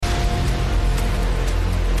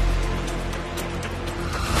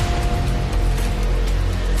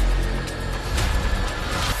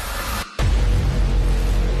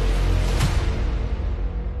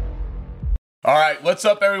right, what's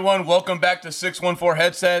up, everyone? Welcome back to 614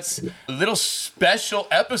 Headsets. A little special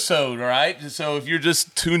episode, all right? So if you're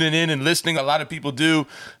just tuning in and listening, a lot of people do.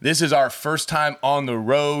 This is our first time on the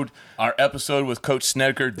road. Our episode with Coach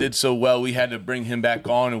Snedeker did so well, we had to bring him back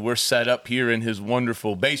on, and we're set up here in his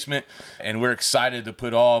wonderful basement, and we're excited to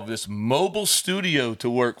put all of this mobile studio to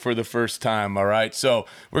work for the first time, all right? So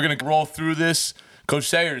we're going to roll through this. Coach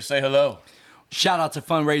Sayer, say hello. Shout out to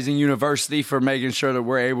Fundraising University for making sure that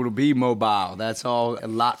we're able to be mobile. That's all a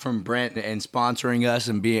lot from Brent and sponsoring us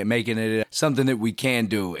and making it something that we can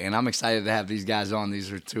do. And I'm excited to have these guys on. These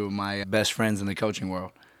are two of my best friends in the coaching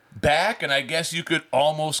world. Back, and I guess you could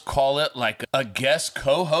almost call it like a guest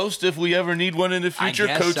co-host if we ever need one in the future.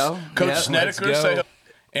 I guess so. Coach Snedeker, say hello.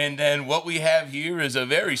 And then what we have here is a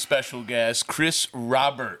very special guest, Chris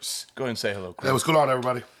Roberts. Go ahead and say hello, Chris. Hey, what's going on,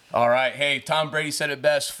 everybody? All right. Hey, Tom Brady said it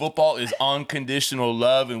best. Football is unconditional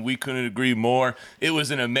love, and we couldn't agree more. It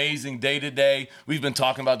was an amazing day today. We've been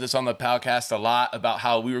talking about this on the podcast a lot, about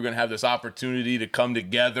how we were going to have this opportunity to come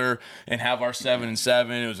together and have our 7-7.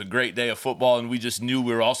 It was a great day of football, and we just knew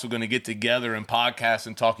we were also going to get together and podcast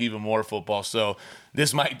and talk even more football. So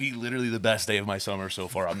this might be literally the best day of my summer so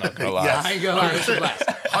far. I'm not going to lie. Yeah, I ain't gonna lie. It's the best.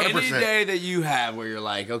 100%. Any day that you have where you're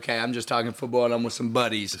like, okay, I'm just talking football and I'm with some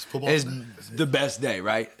buddies is the best day,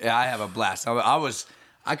 right? Yeah, I have a blast.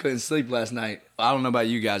 I couldn't sleep last night. I don't know about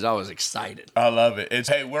you guys. I was excited. I love it.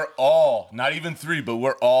 Hey, we're all, not even three, but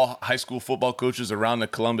we're all high school football coaches around the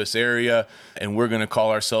Columbus area, and we're going to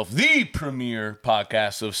call ourselves the premier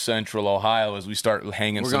podcast of Central Ohio as we start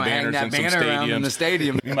hanging some banners in some stadiums. In the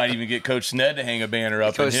stadium. We might even get Coach Sned to hang a banner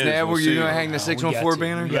up. Coach in his. Sned, were you going to hang the 614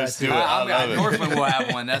 banner? Let's do it. Northland will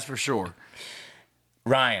have one, that's for sure.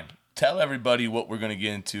 Ryan, tell everybody what we're going to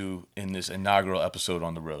get into in this inaugural episode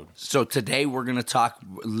on the road. So today we're going to talk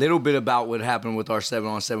a little bit about what happened with our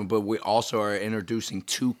 7-on-7, but we also are introducing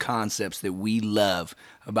two concepts that we love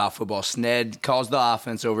about football. Sned calls the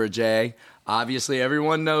offense over at Jay. Obviously,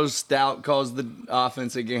 everyone knows Stout calls the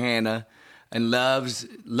offense at Gahanna and loves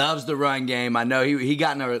the run game. I know he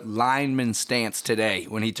got in a lineman stance today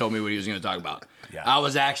when he told me what he was going to talk about. Yeah. I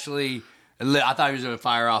thought he was going to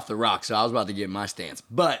fire off the rock, so I was about to get my stance.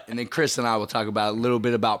 And then Chris and I will talk about a little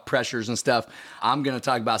bit about pressures and stuff. I'm going to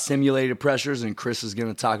talk about simulated pressures, and Chris is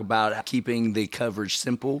going to talk about keeping the coverage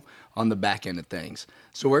simple on the back end of things.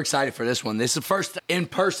 So we're excited for this one. This is the first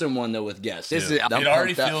in-person one, though, with guests. It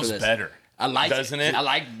already feels better. I like doesn't it? I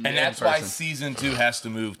like and that's why season 2 has to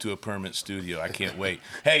move to a permanent studio. I can't wait.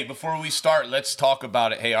 Hey, before we start, let's talk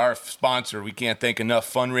about it. Hey, our sponsor, we can't thank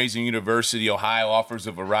enough. Fundraising University Ohio offers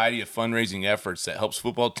a variety of fundraising efforts that helps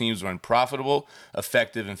football teams run profitable,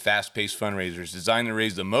 effective, and fast-paced fundraisers designed to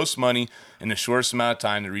raise the most money in the shortest amount of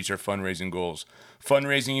time to reach our fundraising goals.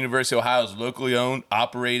 Fundraising University Ohio is locally owned,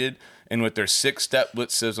 operated, and with their 6-step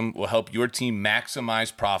blitz system will help your team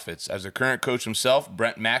maximize profits. As a current coach himself,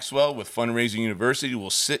 Brent Maxwell with Fundraising University will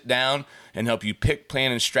sit down and help you pick,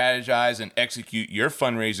 plan, and strategize and execute your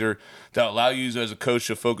fundraiser that will allow you as a coach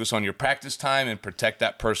to focus on your practice time and protect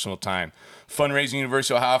that personal time. Fundraising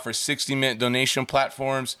University Ohio offers 60-minute donation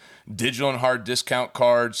platforms, digital and hard discount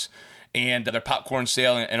cards, and their popcorn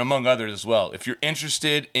sale, and among others as well. If you're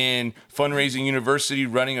interested in Fundraising University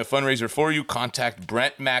running a fundraiser for you, contact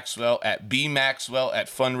Brent Maxwell at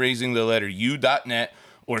bmaxwell@fundraising.net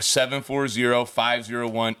or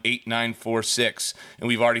 740-501-8946. And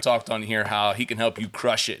we've already talked on here how he can help you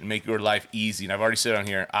crush it and make your life easy. And I've already said on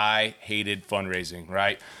here, I hated fundraising,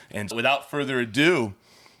 right? And without further ado,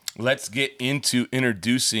 let's get into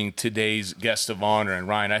introducing today's guest of honor. And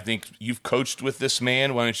Ryan, I think you've coached with this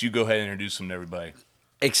man. Why don't you go ahead and introduce him to everybody?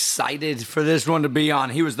 Excited for this one to be on.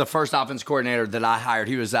 He was the first offense coordinator that I hired.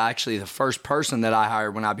 He was actually the first person that I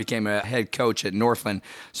hired when I became a head coach at Northland.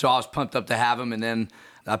 So I was pumped up to have him, and then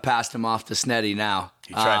I passed him off to Sneddy now.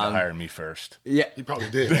 He tried to hire me first. Yeah. He probably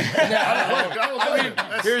did.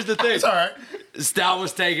 Here's the thing. It's all right. Stout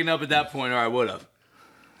was taken up at that point, or I would have.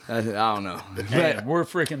 I don't know. Hey, we're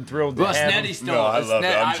freaking thrilled to have him. Sneddy stole. No, I love it.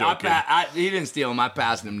 I'm joking. He didn't steal him. I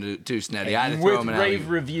passed him to Sneddy. I had to throw With him in rave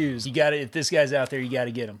reviews. You got to. If this guy's out there, you got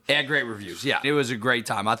to get him. Yeah, great reviews. Yeah, it was a great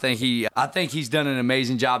time. I think he's done an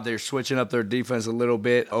amazing job. They're switching up their defense a little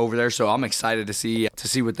bit over there, so I'm excited to see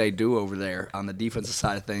what they do over there on the defensive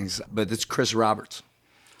side of things. But it's Chris Roberts.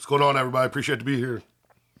 What's going on, everybody? Appreciate to be here.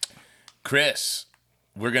 Chris,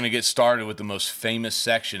 we're going to get started with the most famous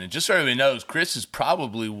section. And just so everybody knows, Chris is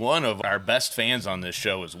probably one of our best fans on this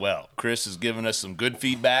show as well. Chris has given us some good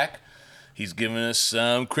feedback. He's given us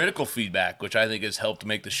some critical feedback, which I think has helped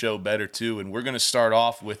make the show better too. And we're going to start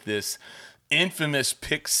off with this infamous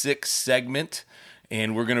Pick Six segment.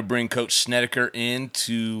 and we're going to bring Coach Snedeker in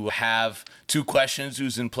to have 2 questions.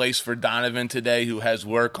 Who's in place for Donovan today, who has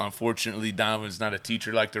work. Unfortunately, Donovan's not a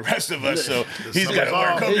teacher like the rest of us, so he's got to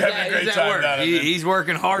work. Hope you're having a great time, Donovan. He's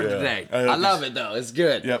working hard today. I love it, though. It's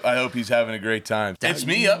good. Yep, I hope he's having a great time. It's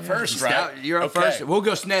me up first, right? You're up first. We'll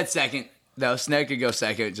go Sned second. No, Sned could go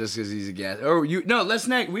second just because he's a guest. Or let's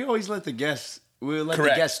Sned. We always let the guests. We'll let the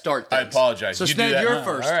guests start things. I apologize. So Sned, you're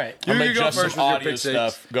first. All right. You're going to go first with your audio pick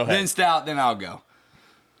stuff. 6. Go ahead. Then Stout, then I'll go.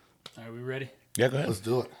 Are we ready? Yeah, go ahead. Let's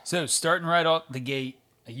do it. So starting right off the gate,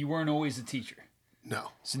 you weren't always a teacher.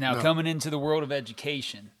 No. So now coming into the world of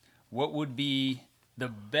education, what would be the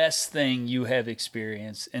best thing you have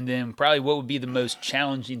experienced? And then probably what would be the most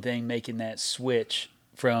challenging thing making that switch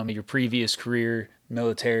from your previous career,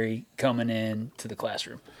 military, coming in to the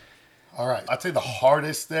classroom? All right. I'd say the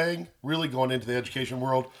hardest thing, really going into the education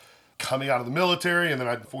world, coming out of the military, and then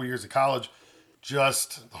I had 4 years of college,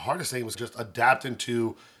 just the hardest thing was just adapting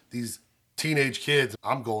to these teenage kids.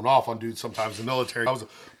 I'm going off on dudes sometimes in the military. I was a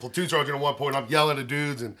platoon sergeant at one point. I'm yelling at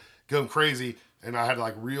dudes and going crazy, and I had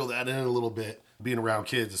to reel that in a little bit, being around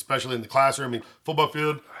kids, especially in the classroom. I mean, football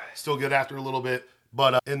field, still get after a little bit,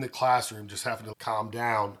 but in the classroom, just having to calm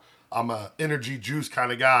down. I'm a energy juice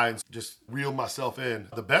kind of guy and just reel myself in.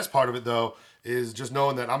 The best part of it, though, is just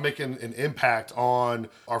knowing that I'm making an impact on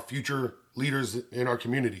our future leaders in our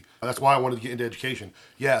community. That's why I wanted to get into education.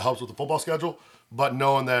 Yeah, it helps with the football schedule, but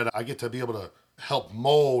knowing that I get to be able to help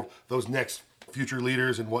mold those next future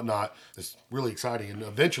leaders and whatnot is really exciting. And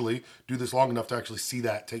eventually do this long enough to actually see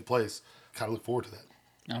that take place. Kind of look forward to that.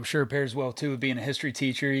 I'm sure it pairs well, too, with being a history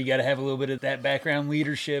teacher. You got to have a little bit of that background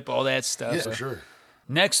leadership, all that stuff. Yeah, for sure.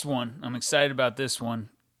 Next one, I'm excited about this one.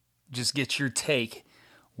 Just get your take.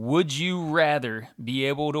 Would you rather be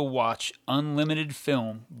able to watch unlimited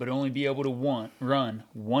film but only be able to run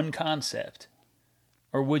one concept?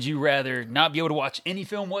 Or would you rather not be able to watch any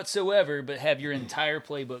film whatsoever but have your entire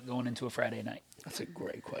playbook going into a Friday night? That's a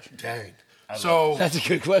great question. Dang. So That's a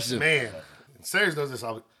good question. Man, Sayers knows this.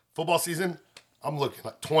 Football season, I'm looking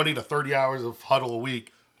like 20 to 30 hours of huddle a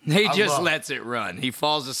week. He just lets it run. He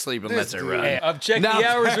falls asleep and lets it run. Hey, I've checked the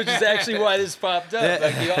hours, which is actually why this popped up.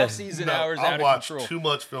 Like the off-season hours I out of watch control. too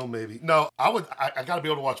much film, maybe. No, I got to be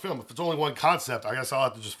able to watch film. If it's only one concept, I guess I'll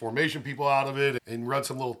have to just formation people out of it and run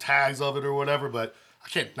some little tags of it or whatever. But I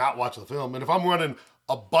can't not watch the film. And if I'm running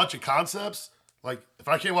a bunch of concepts, like if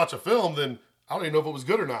I can't watch a film, then I don't even know if it was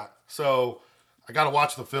good or not. So I got to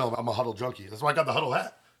watch the film. I'm a huddle junkie. That's why I got the huddle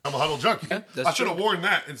hat. I'm a huddle junkie. I should have worn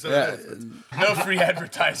that instead of this. No free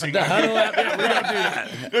advertising. The huddle app, we don't do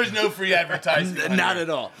that. There's no free advertising. Not at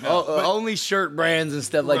all. Only shirt brands and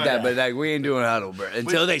stuff like that, but we ain't doing huddle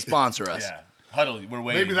until they sponsor us. Yeah. Huddle, we're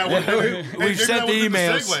waiting. Maybe that would We've sent the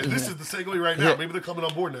emails. This is the segue right now. Maybe they're coming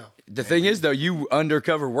on board now. The thing is, though, you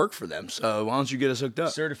undercover work for them, so why don't you get us hooked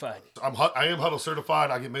up? Certified. I am huddle certified.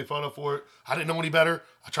 I get made fun of for it. I didn't know any better.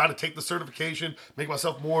 I try to take the certification, make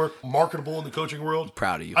myself more marketable in the coaching world.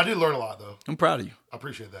 Proud of you. I did learn a lot, though. I'm proud of you. I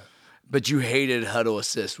appreciate that. But you hated huddle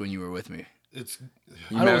assist when you were with me.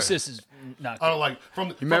 Huddle assist is not good. I don't like from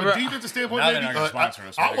the defensive standpoint. Now Maybe they're not gonna sponsor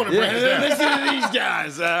us, I right? want to break it down. Listen to these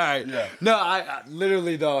guys. All right. Yeah. No, I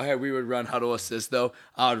literally though, hey, we would run huddle assist though.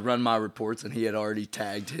 I would run my reports, and he had already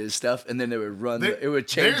tagged his stuff, and then it would run. It would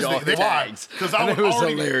change all the tags. Because I it was was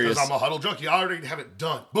already hilarious. because I'm a huddle junkie. I already have it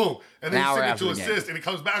done. Boom, and then An you hour send it after to the game. assist, and it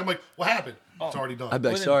comes back. I'm like, what happened? It's already done. I'd be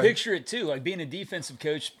like, Well, then sorry. picture it too, like being a defensive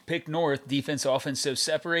coach, pick North, defense, offense so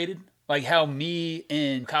separated. Like how me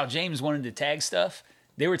and Kyle James wanted to tag stuff.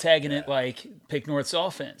 They were tagging it like pick North's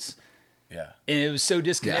offense. Yeah. And it was so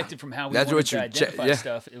disconnected from how we That's wanted what to you identify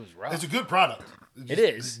stuff. It was rough. It's a good product. It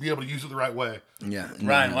is. Be able to use it the right way. Yeah.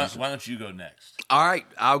 Ryan, why don't you go next? All right,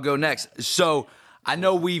 I'll go next. So I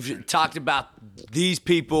know we've talked about these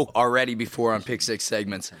people already before on Pick Six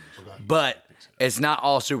segments, but it's not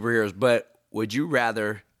all superheroes. But would you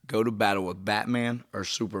rather go to battle with Batman or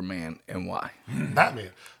Superman, and why? Batman.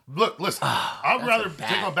 Look, listen. I'd rather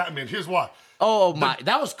take on Batman. Here's why. Oh my,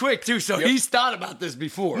 that was quick too. So he's thought about this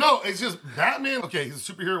before. No, it's just Batman. Okay, he's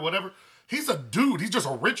a superhero, whatever. He's a dude. He's just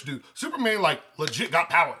a rich dude. Superman, like, legit got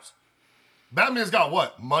powers. Batman's got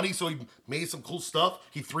what? Money, so he made some cool stuff.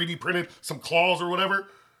 He 3D printed some claws or whatever.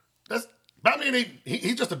 Batman ain't,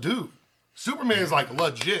 he's just a dude. Superman's like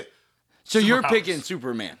legit. So you're superpowers. picking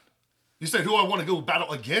Superman. You said who I want to go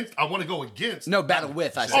battle against? I want to go against. No, battle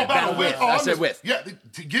with. I said battle with. Oh, I I'm said just- with. Yeah,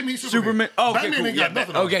 to give me Superman. Oh, okay, Batman cool. ain't got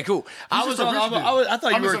nothing on Okay, him. cool. I He's just a rich dude. I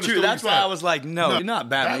thought I you were misunderstood too. what That's you why said. I was like, no, you're not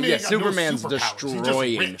Batman. Yeah, ain't got no Superman's superpowers. He's just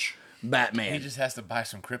destroying rich. Batman. He just has to buy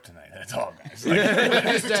some kryptonite. That's all, guys.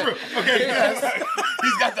 Is it true? Okay, yes.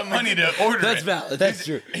 He's got the money to order That's it. valid. That's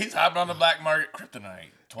true. He's hopping on the black market kryptonite.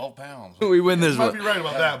 12 pounds. We win this You might one. be right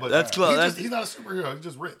about that, but That's close. He's not a superhero. He's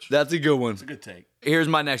just rich. That's a good one. It's a good take. Here's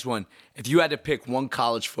my next one. If you had to pick one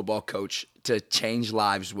college football coach to change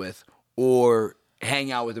lives with or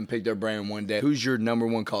hang out with and pick their brain one day, who's your number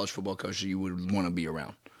one college football coach that you would want to be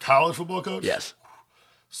around? College football coach? Yes.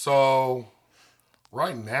 So,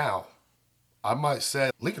 right now, I might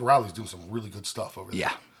say Lincoln Riley's doing some really good stuff over there.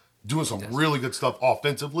 Yeah. Doing some really good stuff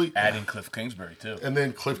offensively. Adding Cliff Kingsbury, too. And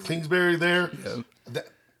then Cliff Kingsbury there.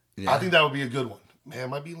 Yeah. I think that would be a good one. Man, it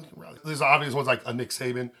might be Lincoln Riley. There's obvious ones like a Nick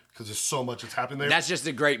Saban because there's so much that's happening there. That's just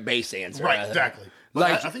a great base answer. right, exactly. But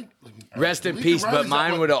Like, I think Rest in Lincoln peace, Riley's but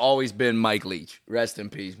mine that would have always been Mike Leach. Rest in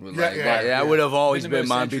peace. But Yeah, that would have always Been the been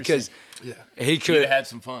most mine because Yeah. he You'd could have had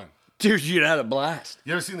some fun. Dude, you'd had a blast.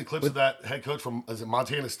 You ever seen the clips of that head coach from is it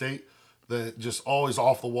Montana State? The just always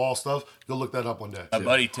off the wall stuff. Go look that up one day. My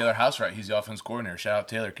buddy Taylor Housewright, he's the offense coordinator. Shout out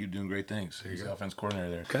Taylor, keep doing great things. He's the offense coordinator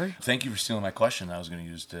there. Okay. Thank you for stealing my question I was going to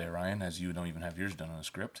use today, Ryan, as you don't even have yours done on a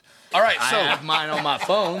script. All right, I so have mine on my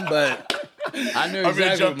phone, but I knew I'm gonna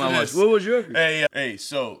exactly jump what mine to was. this. What was yours? Hey,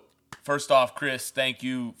 so first off, Chris, thank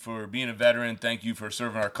you for being a veteran. Thank you for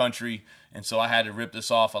serving our country. And so I had to rip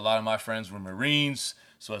this off. A lot of my friends were Marines.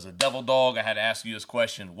 So as a devil dog, I had to ask you this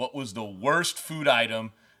question. What was the worst food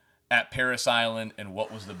item at Paris Island, and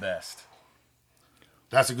what was the best?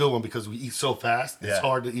 That's a good one because we eat so fast. It's Yeah.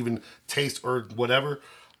 hard to even taste or whatever.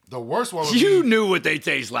 The worst one would You be, knew what they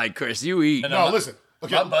taste like, Chris. You eat. No, listen.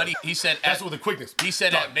 Okay, My buddy, he said that's with the quickness. He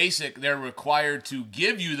said Done. at Basic, they're required to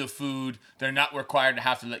give you the food. They're not required to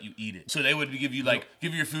have to let you eat it. So they would give you give you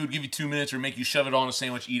your food, give you 2 minutes, or make you shove it on a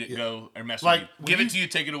sandwich, eat it, go, or mess Like, with you. when Give you- it to you,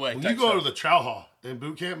 take it away. When type you go to stuff. the chow hall in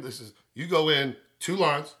boot camp, you go in 2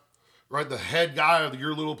 lines, right? The head guy of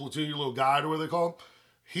your little platoon, your little guide or whatever they call him,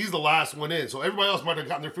 he's the last one in. So everybody else might have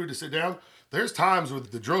gotten their food to sit down. There's times where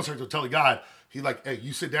the drill instructor will tell the guide, he's like, hey,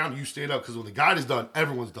 you sit down, you stand up, because when the guide is done,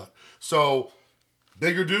 everyone's done. So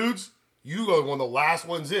bigger dudes, you go one of the last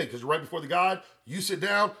ones in, because right before the guide, you sit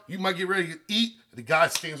down, you might get ready to eat, and the guy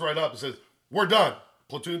stands right up and says, we're done.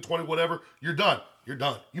 Platoon 20, whatever, you're done. You're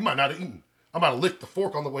done. You might not have eaten. I might have licked the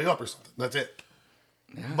fork on the way up or something. That's it.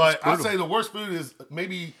 Yeah, but I'd say the worst food is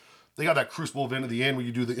maybe they got that crucible event at the end where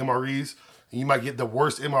you do the MREs, and you might get the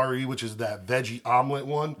worst MRE, which is that veggie omelet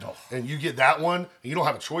one, and you get that one, and you don't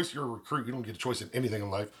have a choice. You're a recruit. You don't get a choice in anything in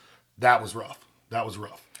life. That was rough. That was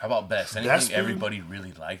rough. How about best? Anything Best food? everybody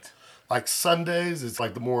really liked? Like Sundays, it's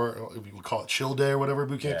like the more, if you would call it chill day or whatever,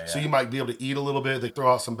 boot camp. Yeah, So yeah. you might be able to eat a little bit. They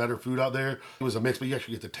throw out some better food out there. It was a mix, but you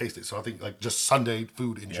actually get to taste it. So I think like just Sunday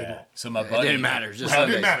food in general. So my It buddy, didn't matter. Just It Sundays.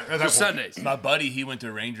 didn't matter at that Just point. Sundays. My buddy, he went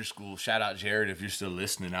to Ranger School. Shout out Jared if you're still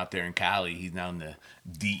listening out there in Cali. He's now in the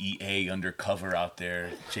DEA undercover out there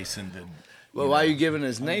chasing the. Well, why are you giving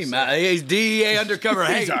his name? He's DEA undercover.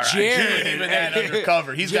 Hey, all right. Jared. Even that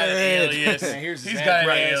undercover. He's got an Jared. alias. Here's his He's got an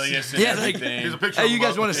address. alias and Yeah, like- everything. Here's a picture Hey, of you him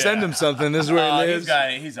guys up. want to send him something? This is where he lives.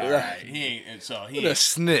 He's all right. He ain't. So he What a ain't.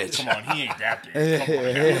 snitch. Come on, he ain't that big. Come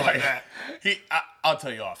on, like that. I'll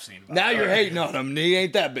tell you off scene. About Now that. you're hating on him. He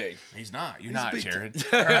ain't that big. He's not. You're not, Jared.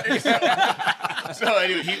 So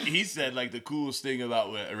anyway, he said like the coolest thing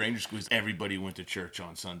about a Ranger School is everybody went to church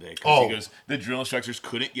on Sunday. 'Cause Oh. He goes, the drill instructors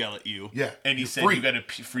couldn't yell at you. Yeah, And he you're said free.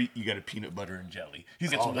 you got a peanut butter and jelly.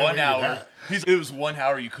 He's it's Oh, they 1 made hour. that. It was 1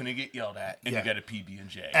 hour you couldn't get yelled at, and Yeah. you got a PB and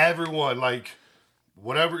J. Everyone, like,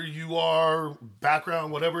 whatever you are,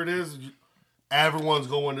 background, whatever it is, everyone's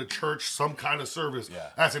going to church, some kind of service. Yeah.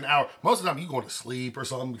 That's an hour. Most of the time, you going to sleep or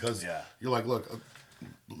something because Yeah. you're like, look,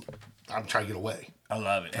 I'm trying to get away. I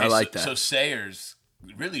love it. I like so, that. So Sayers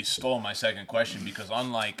really stole my second question because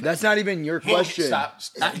unlike That's not even your question. stop.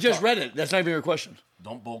 I just read it. That's not even your question.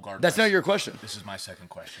 Don't bullguard. That's us. not your question. This is my second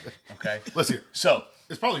question. Okay. Let's hear it. So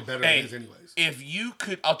It's probably better than it is anyways. if you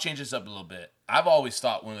could, I'll change this up a little bit. I've always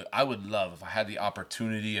thought I would love if I had the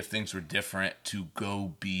opportunity, if things were different, to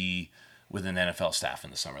go be with an NFL staff in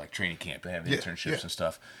the summer, like training camp, they have internships yeah. and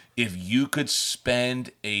stuff. If you could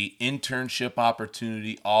spend a internship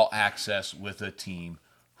opportunity, all access with a team,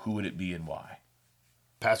 who would it be and why?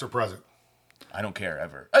 Past or present. I don't care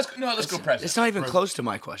ever. Let's go present. It's not even close to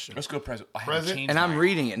my question. Let's go present. I haven't Present. changed And I'm mine.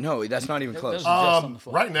 reading it. No, that's not even close. Just on the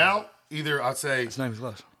fly. Right now, either I'd say It's not even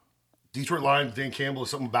close. Detroit Lions, Dan Campbell,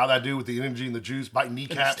 something about that dude with the energy and the juice, biting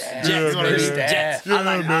kneecaps. Jets, You know what I baby, mean? Jets.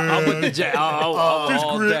 I'm with the Jets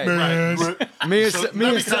all day. Right. Me and So me that'd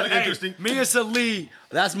and be kinda interesting. Me and Salih,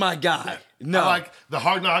 that's my guy. No, I like the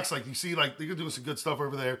Hard Knocks, like you see, like they're doing some good stuff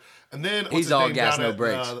over there. And then what's He's his all name gas, down no at,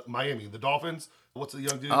 brakes. Miami, the Dolphins. What's the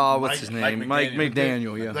young dude? Oh, what's his name? Mike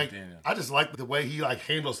McDaniel. Yeah. Like, I just like the way he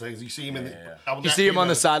handles things. You see him You see him on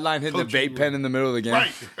the sideline hitting the vape pen in the middle of the game.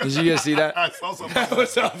 Right. Did you guys see that? I saw something. That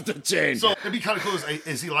was off the chain. So it'd be kind of cool.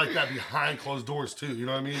 Is he like that behind closed doors too? You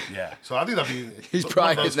know what I mean? Yeah. So I think that'd be. He's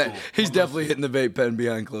probably hitting that. He's definitely hitting the vape pen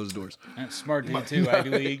behind closed doors. Smart dude too, Ivy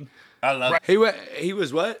League. I love it. He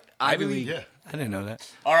was what? Ivy League. Yeah. I didn't know that.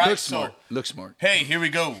 All right, Looks so smart. Looks smart. hey, here we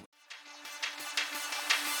go.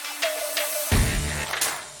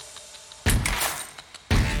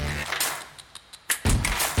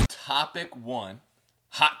 Topic 1,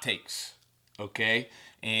 hot takes. Okay?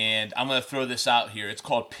 And I'm going to throw this out here. It's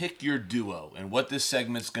called Pick Your Duo. And what this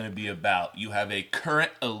segment's going to be about, you have a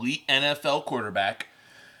current elite NFL quarterback,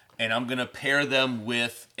 and I'm going to pair them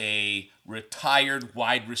with a retired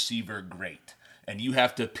wide receiver great. And you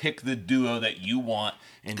have to pick the duo that you want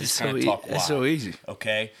and just kind of talk why. It's so easy.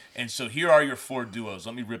 Okay? And so here are your 4 duos.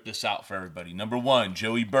 Let me rip this out for everybody. Number 1,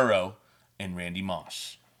 Joey Burrow and Randy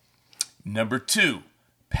Moss. Number 2,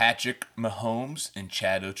 Patrick Mahomes and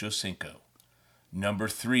Chad Ochocinco. Number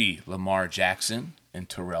 3, Lamar Jackson and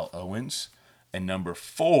Terrell Owens. And number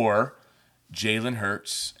 4, Jalen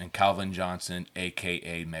Hurts and Calvin Johnson,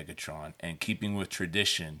 a.k.a. Megatron. And keeping with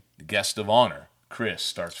tradition, the guest of honor, Chris,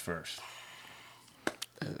 starts first.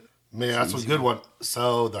 Man, that's a good one.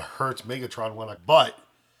 So the Hurts Megatron one, but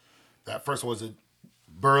that first one was a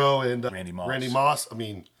Burrow and Randy Moss. Randy Moss.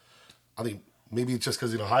 I think maybe it's just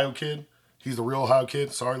because he's an Ohio kid. He's the real Ohio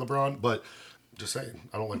kid. Sorry, LeBron, but just saying,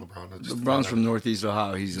 I don't like LeBron. LeBron's from Northeast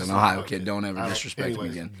Ohio. He's an Ohio kid. Don't ever disrespect him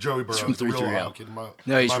again. Joey Burrow He's is the real 3-3 Ohio out. kid.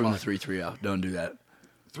 No, he's from the 3-3 out. Don't do that.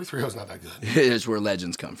 3-3 is not that good. It's where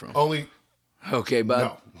legends come from. Only Okay,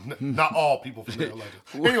 bud. no, not all people from there are legends.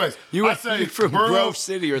 Anyways, You I say you from Burrow Grove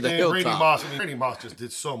City or the and Hilltop? Randy Moss. Randy Moss just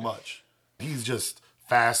did so much. He's just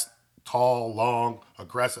fast, tall, long,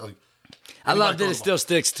 aggressive. Like, I love that throw it the still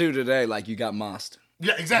sticks to today, like you got mossed.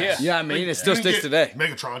 Yeah, exactly. Yeah, I mean, it still You didn't sticks get today.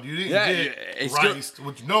 Megatron, you didn't Yeah, get it's still- Rice,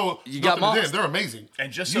 which no, You got nothing to Moss. them. They're amazing.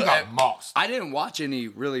 And just you so got that- Moss. I didn't watch any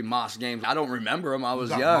really Moss games. I don't remember them. I was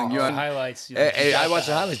got young. Moss. You know, Highlights. Hey, I watched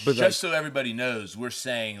the highlights, but Just so everybody knows, we're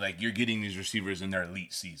saying like you're getting these receivers in their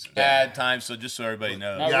elite season. Bad time, so just so everybody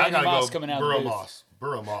knows. Now, Yeah, I Randy gotta Moss go coming out of the Burrow booth. Moss.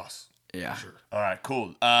 Burrow Moss. yeah. Sure. All right,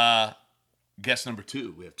 cool. Guess number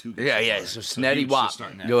 2. We have 2 guesses. Yeah. So Sneddy you should Wop.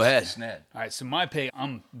 start next. Go ahead. Sned. All right, so my pick,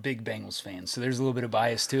 I'm a big Bengals fan, so there's a little bit of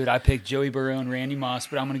bias to it. I picked Joey Burrow and Randy Moss,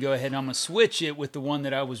 but I'm going to go ahead and I'm going to switch it with the one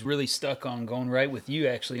that I was really stuck on, going right with you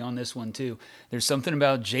actually on this one too. There's something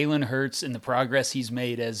about Jalen Hurts and the progress he's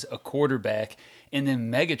made as a quarterback, and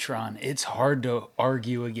then Megatron, it's hard to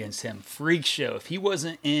argue against him. Freak show. If he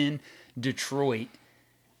wasn't in Detroit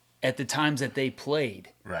at the times that they played,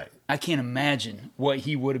 Right. I can't imagine what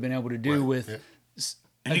he would have been able to do with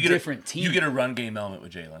And a you get different team. You get a run game element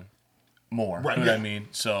with Jalen more. Right, You know what I yeah. mean?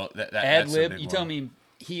 So ad that's a lib. big You one. tell me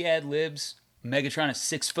he ad libs. Megatron is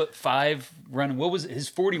 6'5" running. What was it? His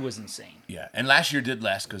 40 was insane. Yeah, and last year did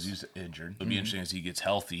less because he was injured. It'll be interesting as he gets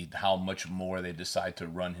healthy how much more they decide to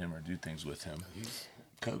run him or do things with him.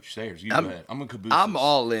 Coach Sayers, you go ahead. I'm going to caboose I'm this.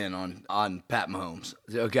 all in on Pat Mahomes.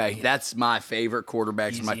 Okay, that's my favorite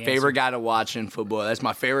quarterback. He's my Easy favorite answer. guy to watch in football. That's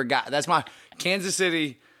my favorite guy. That's my Kansas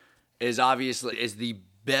City is the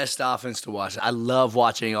best offense to watch. I love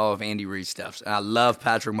watching all of Andy Reid's stuff. And I love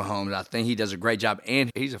Patrick Mahomes. I think he does a great job,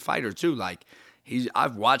 and he's a fighter too. Like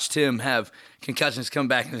I've watched him have concussions come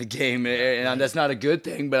back in the game, and that's not a good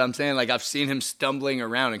thing. But I'm saying, like, I've seen him stumbling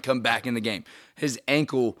around and come back in the game. His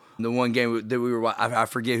ankle, the one game that we were, I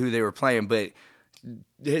forget who they were playing, but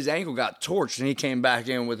his ankle got torched, and he came back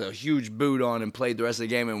in with a huge boot on and played the rest of the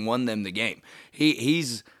game and won them the game.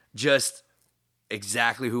 He's just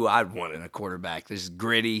exactly who I'd want in a quarterback. This is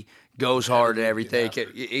gritty, goes hard at everything.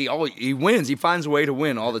 He wins. He finds a way to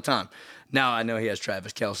win all the time. Now, I know he has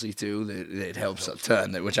Travis Kelce, too. That helps a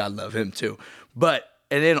ton, which I love him, too.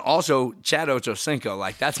 And then also Chad Ochocinco.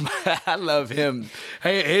 Like, I love him.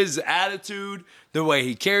 His attitude, the way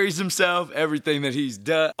he carries himself, everything that he's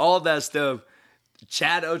done, all that stuff.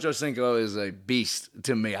 Chad Ochocinco is a beast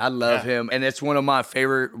to me. I love him. And it's one of my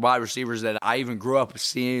favorite wide receivers that I even grew up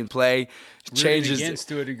seeing play. Rooting against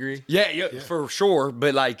to a degree. Yeah, for sure.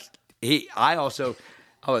 But, like, I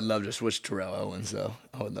would love to switch Terrell Owens, though.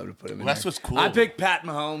 I would love to put him in That's there. what's cool. I picked Pat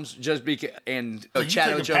Mahomes just because, and So you Chad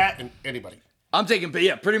taking Ocho. Pat and anybody. I'm taking,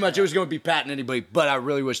 yeah, pretty much it was going to be Pat and anybody, but I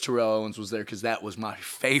really wish Terrell Owens was there because that was my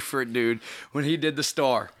favorite dude when he did the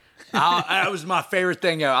star. That was my favorite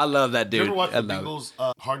thing ever. I love that dude. Did you ever watch I the love it.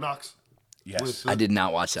 Bengals Hard Knocks? Yes. I did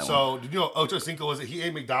not watch that one. So, did you know Ochocinco was it? He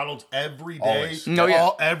ate McDonald's every day. Always. No,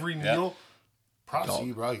 yeah. Every meal. Props to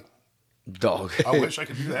you, right? Dog. I wish I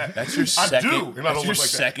could do that. That's your I second. do, and I That's don't your look like that.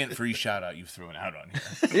 second free shout out you've thrown out on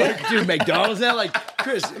here. Yeah, dude, McDonald's now? Like,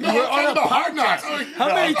 Chris, we're on a Hard Knocks.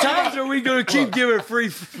 How many times are we going to keep giving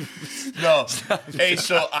free? No. Hey,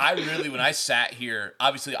 so when I sat here,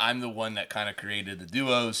 obviously I'm the one that kind of created the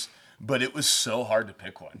duos, but it was so hard to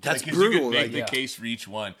pick one. That's 'cause brutal, You could make like, the yeah. case for each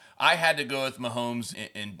one. I had to go with Mahomes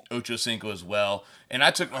and Ocho Cinco as well. And I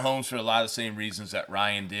took Mahomes for a lot of the same reasons that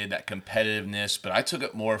Ryan did, that competitiveness, but I took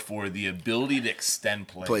it more for the ability to extend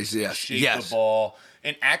plays, yes. shape Yes. the ball,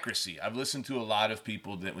 and accuracy. I've listened to a lot of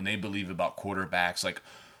people that when they believe about quarterbacks, like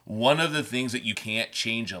one of the things that you can't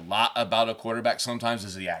change a lot about a quarterback sometimes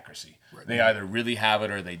is the accuracy. Right. They either really have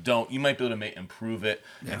it or they don't. You might be able to improve it,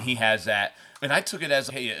 and he has that. And I took it as,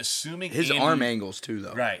 hey, assuming His arm angles, too,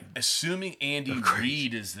 though. right, assuming Andy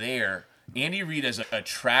Reid is there. Andy Reid has a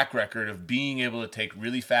track record of being able to take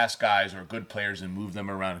really fast guys or good players and move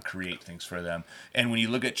them around and create things for them. And when you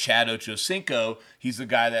look at Chad Ochocinco, he's the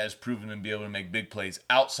guy that has proven to be able to make big plays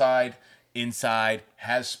outside, inside,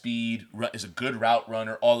 has speed, is a good route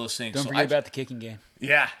runner, all those things. Don't forget about the kicking game.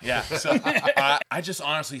 Yeah. So I just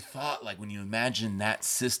honestly thought, like, when you imagine that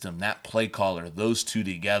system, that play caller, those two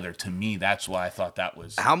together, to me, that's why I thought that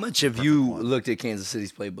was. How much have you looked at Kansas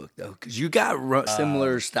City's playbook, though? Because you got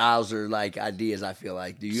similar styles or, like, ideas, I feel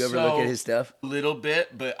like. Do you ever look at his stuff? A little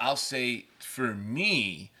bit, but I'll say for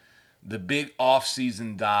me, the big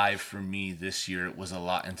off-season dive for me this year was a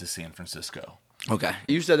lot into San Francisco. Okay.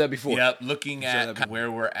 You said that before. Yep, looking at kind of where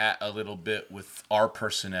we're at a little bit with our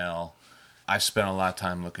personnel. I've spent a lot of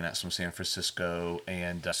time looking at some San Francisco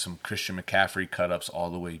and some Christian McCaffrey cut-ups all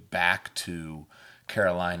the way back to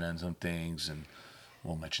Carolina and some things, and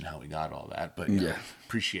won't mention how we got all that, but you know,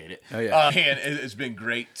 appreciate it. Oh, yeah. And it's been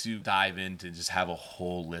great to dive into just have a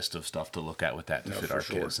whole list of stuff to look at with that to fit our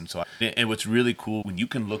kids. And so, and what's really cool, when you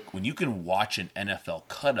can watch an NFL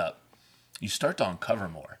cut-up, you start to uncover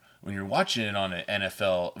more. When you're watching it on an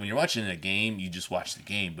NFL, when you're watching a game, you just watch the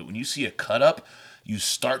game. But when you see a cut-up, you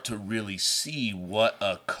start to really see what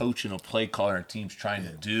a coach and a play caller and team's trying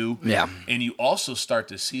to do. Yeah. And you also start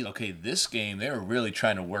to see, okay, this game, they were really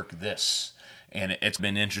trying to work this. And it's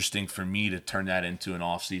been interesting for me to turn that into an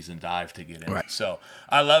off-season dive to get in. Right. So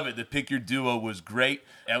I love it. The Pick Your Duo was great.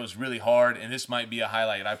 That was really hard. And this might be a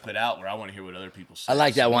highlight I put out where I want to hear what other people say. I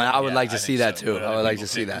like that one. I would like to I see think that, so. too. What I other would like people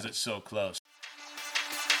to see pick, that. 'cause it's so close.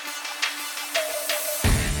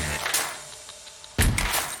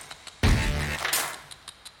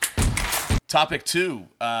 Topic 2.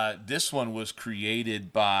 This one was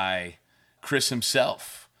created by Chris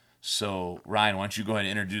himself. So, Ryan, why don't you go ahead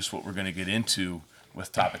and introduce what we're going to get into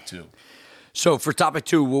with topic 2? So for topic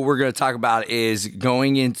 2, what we're going to talk about is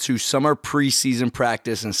going into summer preseason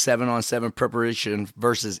practice and 7-on-7 preparation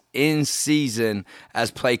versus in-season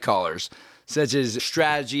as play callers, such as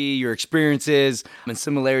strategy, your experiences, and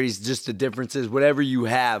similarities, just the differences, whatever you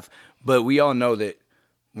have. But we all know that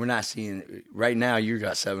we're not seeing right now. You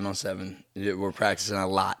got 7-on-7. We're practicing a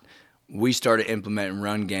lot. We started implementing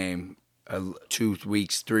run game 3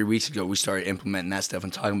 weeks ago. We started implementing that stuff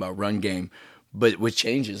and talking about run game. But which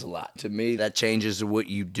changes a lot. To me, that changes what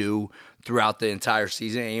you do throughout the entire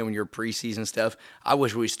season and when you're preseason stuff. I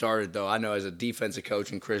wish we started, though. I know as a defensive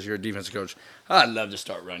coach, and Chris, you're a defensive coach, I'd love to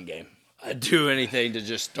start run game. I'd do anything to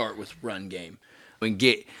just start with run game.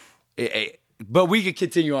 But we could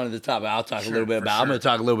continue on to the topic. I'll talk a little bit about. I'm going to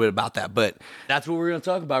talk a little bit about that. But that's what we're going to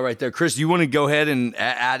talk about right there. Chris, you want to go ahead and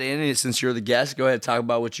add in, since you're the guest, go ahead and talk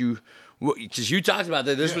about because you talked about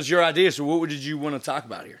that. This was your idea. So what did you want to talk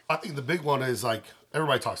about here? I think the big one is, like,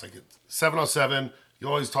 everybody talks like it's 7-on-7. You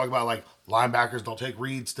always talk about, like, linebackers don't take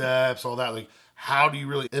read steps, all that. Like, how do you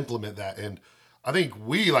really implement that? And I think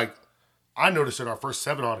I noticed in our first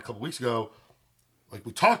 7-on a couple weeks ago, like,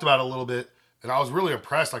 we talked about it a little bit, and I was really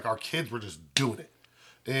impressed. Like, our kids were just doing it.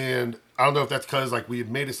 And I don't know if that's because, like, we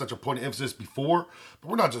had made it such a point of emphasis before,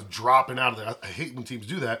 but we're not just dropping out of there. I hate when teams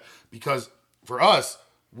do that because for us,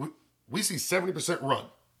 we see 70% run.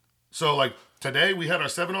 So, like, today we had our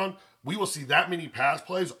 7-on. We will see that many pass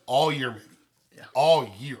plays all year, maybe. Yeah. All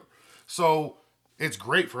year. So, it's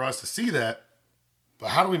great for us to see that. But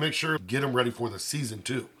how do we make sure to get them ready for the season,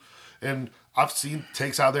 too? And I've seen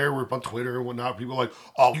takes out there where on Twitter and whatnot, people are like,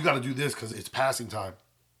 oh, you got to do this because it's passing time.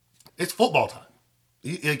 It's football time.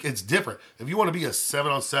 It's different. If you want to be a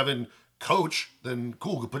 7-on-7 coach, then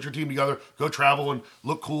cool. Put your team together, go travel and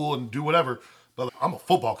look cool and do whatever. But I'm a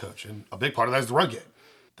football coach, and a big part of that is the run game.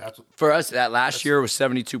 For us, that last year was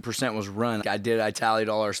 72% was run. I tallied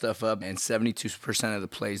all our stuff up, and 72% of the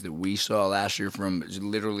plays that we saw last year from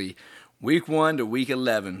literally Week 1 to week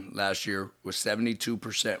 11 last year was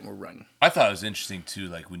 72% were running. I thought it was interesting too.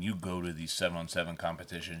 Like when you go to these 7-on-7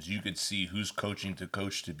 competitions, you could see who's coaching the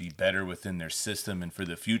coach to be better within their system and for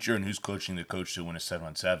the future, and who's coaching the coach to win a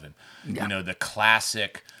 7-on-7. Yeah. You know, the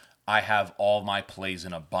classic. I have all my plays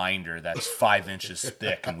in a binder that's 5 inches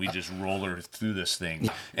thick, and we just roller through this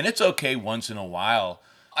thing. And it's okay once in a while.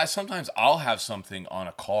 I'll have something on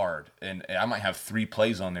a card, and I might have 3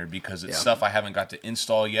 plays on there because it's stuff I haven't got to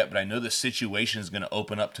install yet, but I know the situation is going to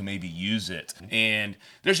open up to maybe use it. And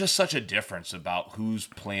there's just such a difference about who's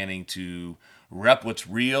planning to rep what's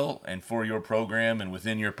real and for your program and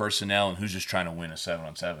within your personnel, and who's just trying to win a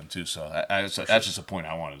 7-on-7 too. So that's just a point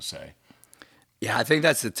I wanted to say. Yeah, I think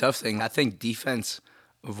that's the tough thing. I think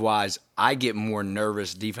defensive-wise, I get more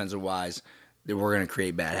nervous defensive-wise that we're going to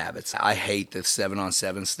create bad habits. I hate the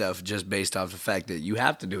 7-on-7 stuff just based off the fact that you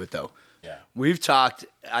have to do it, though. Yeah. We've talked,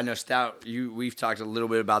 I know, Stout, we've talked a little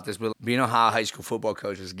bit about this, but being a high school football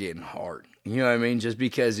coach is getting hard. You know what I mean? Just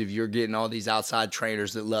because if you're getting all these outside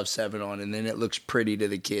trainers that love 7-on, and then it looks pretty to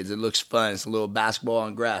the kids, it looks fun. It's a little basketball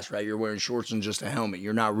on grass, right? You're wearing shorts and just a helmet.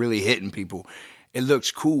 You're not really hitting people. It looks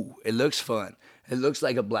cool. It looks fun. It looks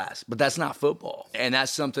like a blast, but that's not football. And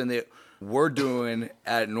that's something that we're doing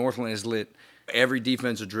at Northland is lit. Every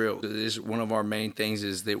defensive drill, this is one of our main things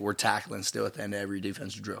is that we're tackling still at the end of every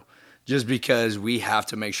defensive drill. Just because we have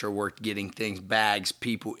to make sure we're getting things, bags,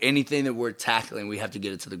 people, anything that we're tackling, we have to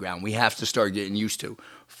get it to the ground. We have to start getting used to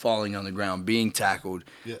falling on the ground, being tackled,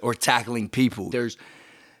 or tackling people.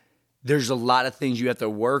 There's a lot of things you have to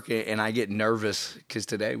work, and I get nervous because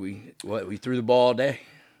today we threw the ball all day.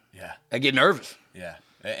 Yeah. I get nervous. Yeah.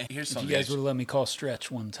 And here's If something. you guys would have let me call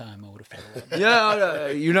stretch one time, I would have felt a lot better. Yeah,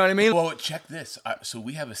 you know what I mean? Well, check this. So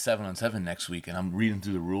we have a 7-on-7 next week, and I'm reading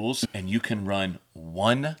through the rules, and you can run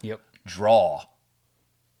one draw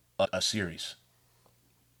a series.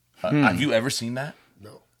 Have you ever seen that?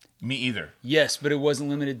 No. Me either. Yes, but it wasn't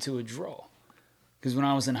limited to a draw. Because when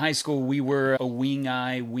I was in high school, we were a wing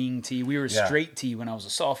I, wing T. We were a straight T when I was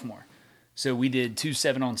a sophomore. So we did 2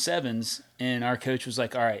 7-on-7s, and our coach was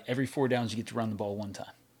like, all right, every 4 downs you get to run the ball one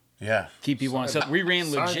time. Yeah. Keep people on. So we ran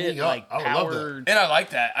legit like power. And I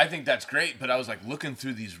like that. I think that's great, but I was like looking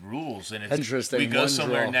through these rules, and it's interesting. We go One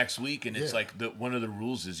somewhere draw. next week, and it's like one of the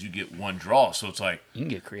rules is you get one draw. So it's like, You can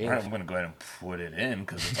get all creative. right, I'm going to go ahead and put it in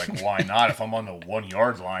because it's like, why not? If I'm on the 1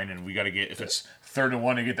 yard line and we got to get, if it's 3rd and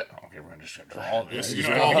 1 to get that, okay, we're going to just draw this. You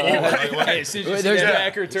know? Hey, as soon as you see There's that no-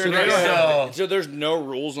 backer turn so there's around. So there's no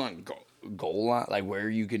rules on goal line, like where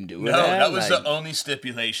you can do it. No, at? that was like, the only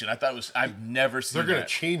stipulation. I thought it was. I've never seen. They're going to that.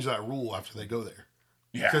 change that rule after they go there.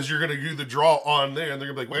 Yeah. Because you're going to do the draw on there, and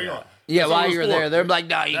they're going to be like, wait on. Yeah, That's while not you're score. there, they're like,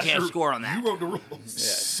 no, you That's can't your- score on that. You wrote the rules.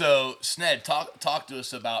 So, Sned, talk to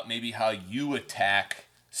us about maybe how you attack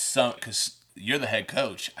some, because you're the head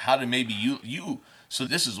coach. How do maybe you? So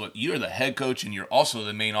this is what you're the head coach, and you're also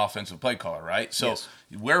the main offensive play caller, right? So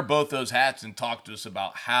wear both those hats and talk to us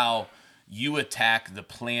about how you attack the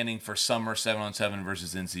planning for summer 7-on-7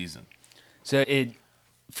 versus in season. So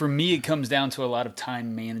for me, it comes down to a lot of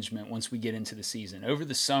time management once we get into the season. Over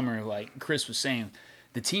the summer, like Chris was saying,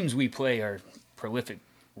 the teams we play are prolific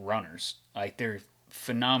runners. Like they're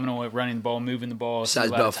phenomenal at running the ball, moving the ball. Besides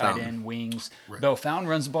a lot of Bellefontaine. tight end, wings. Bellefontaine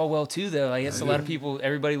runs the ball well too, though. Like that's a lot of people.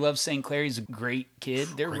 Everybody loves St. Clair. He's a great kid.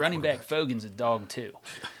 Their running back Fogan's a dog too.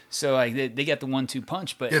 So like they got the 1-2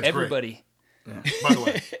 punch, but It's everybody. By the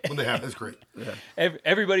way, when they have, it's great.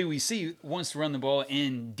 Everybody we see wants to run the ball,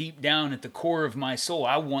 and deep down at the core of my soul,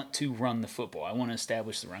 I want to run the football. I want to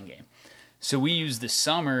establish the run game. So we use the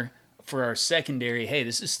summer for our secondary. Hey,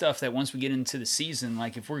 this is stuff that once we get into the season,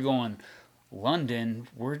 like if we're going London,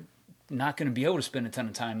 we're not going to be able to spend a ton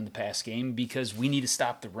of time in the pass game because we need to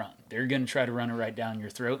stop the run. They're going to try to run it right down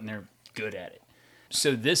your throat, and they're good at it.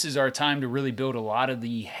 So this is our time to really build a lot of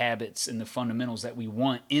the habits and the fundamentals that we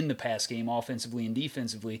want in the pass game, offensively and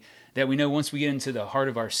defensively, that we know once we get into the heart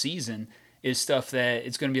of our season is stuff that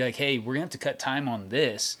it's going to be like, hey, we're going to have to cut time on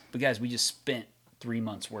this, but guys, we just spent 3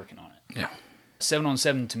 months working on it. Yeah.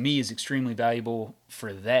 7-on-7 to me is extremely valuable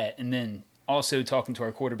for that. And then also talking to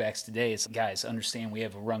our quarterbacks today, it's guys, understand we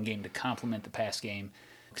have a run game to complement the pass game.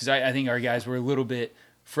 Because I think our guys were a little bit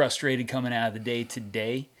frustrated coming out of the day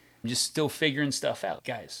today. Just still figuring stuff out.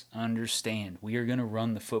 Guys, understand. We are going to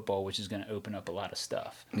run the football, which is going to open up a lot of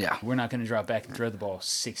stuff. Yeah. We're not going to drop back and throw the ball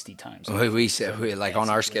 60 times. We said, like on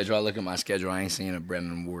our schedule, I look at my schedule, I ain't seeing a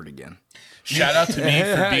Brendan Ward again. Shout out to me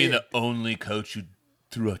for being the only coach who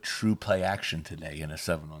threw a true play action today in a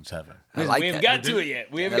 7-on-7. I like we haven't that. got to it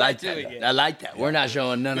yet. We I haven't like got to it that. yet. I like that. We're not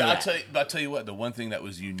showing none of I'll that. tell you what, the one thing that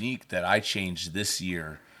was unique that I changed this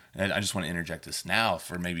year, and I just want to interject this now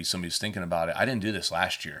for maybe somebody who's thinking about it. I didn't do this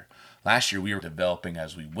last year. Last year, we were developing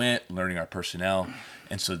as we went, learning our personnel.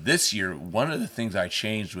 And so this year, one of the things I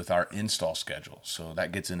changed with our install schedule, so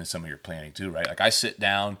that gets into some of your planning too, right? Like I sit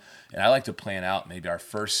down and I like to plan out maybe our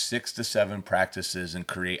first 6 to 7 practices and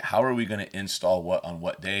create how are we going to install what on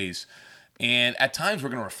what days. And at times we're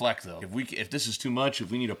going to reflect though. If this is too much, if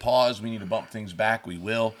we need to pause, we need to bump things back, we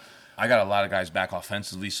will. I got a lot of guys back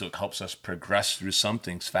offensively, so it helps us progress through some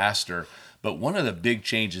things faster. But one of the big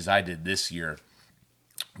changes I did this year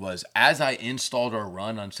was as I installed our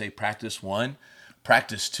run on, say, practice 1,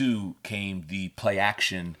 practice 2 came the play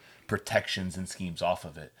action protections and schemes off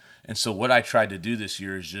of it. And so what I tried to do this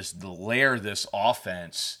year is just layer this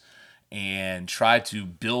offense and try to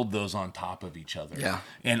build those on top of each other. Yeah.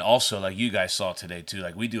 And also, like you guys saw today too,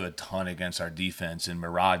 like we do a ton against our defense, and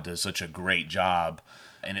Murad does such a great job.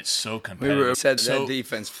 And it's so competitive. We said that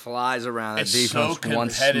defense flies around. That It's defense, so one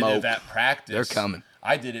competitive smoke. at practice. They're coming.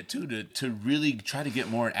 I did it too to really try to get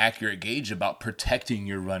more an accurate gauge about protecting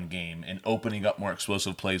your run game and opening up more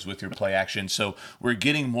explosive plays with your play action. So we're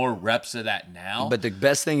getting more reps of that now. But the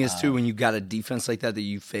best thing is too when you got a defense like that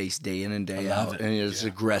you face day in and day out, and it's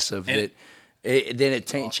aggressive. Then it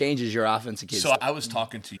changes your offense against. So I was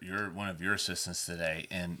talking to one of your assistants today,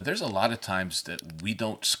 and there's a lot of times that we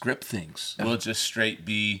don't script things. We'll just straight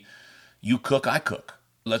be, you cook, I cook.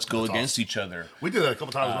 Let's go against each other. We did that a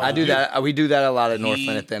couple times. I do that. We do that a lot at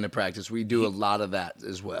Northland at the end of practice. We do a lot of that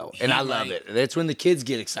as well, and I love it. That's when the kids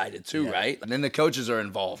get excited too, right? And then the coaches are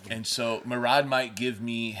involved. And so Murad might give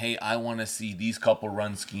me, hey, I want to see these couple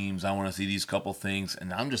run schemes. I want to see these couple things.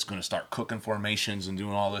 And I'm just going to start cooking formations and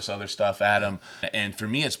doing all this other stuff at him. And for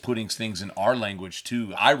me, it's putting things in our language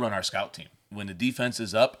too. I run our scout team. When the defense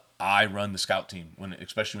is up, I run the scout team,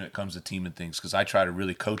 especially when it comes to team and things, because I try to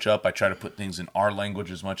really coach up. I try to put things in our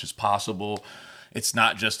language as much as possible. It's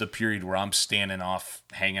not just a period where I'm standing off,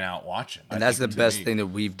 hanging out, watching. And that's the best thing that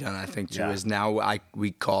we've done, I think, too, is now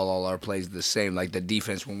we call all our plays the same. Like the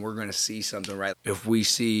defense, when we're going to see something, right? If we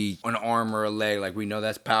see an arm or a leg, like we know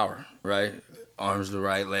that's power, right? Arms to the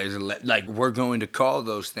right, legs to the left. Like we're going to call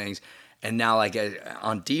those things. And now, like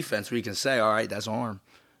on defense, we can say, all right, that's arm.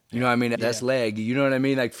 You know what I mean? That's leg. You know what I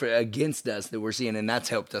mean? Like against us that we're seeing, and that's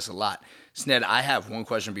helped us a lot. Sned, I have one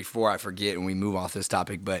question before I forget and we move off this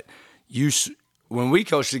topic, but when we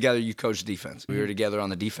coached together, you coached defense. We were together on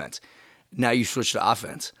the defense. Now you switched to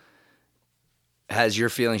offense. Has your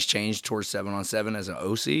feelings changed towards 7-on-7 as an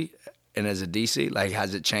OC and as a DC? Like,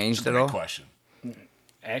 has it changed at all? Great question.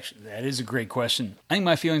 Actually, that is a great question. I think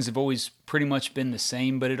my feelings have always pretty much been the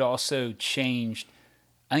same, but it also changed.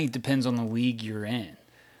 I think it depends on the league you're in.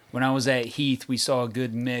 When I was at Heath, we saw a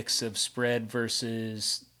good mix of spread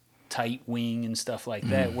versus tight wing and stuff like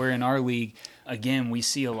that. Where in our league, again, we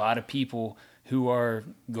see a lot of people who are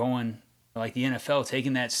going, like the NFL,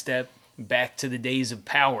 taking that step back to the days of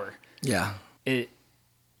power. Yeah.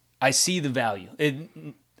 I see the value.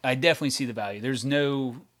 I definitely see the value. There's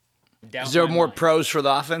no doubt. Is there in my more mind. pros for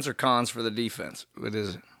the offense or cons for the defense? What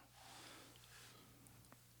is it?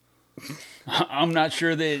 I'm not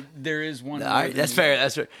sure that there is one. All right, that's fair.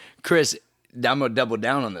 That's fair. Chris, I'm going to double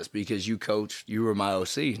down on this because you coached, you were my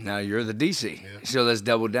OC. Now you're the DC. So let's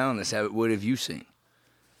double down on this. What have you seen?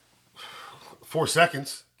 4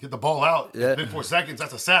 seconds. Get the ball out. Yeah. It's been 4 seconds.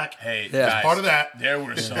 That's a sack. Hey, Yeah. guys, Part of that. there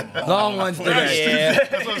were some Long ones today. Yeah.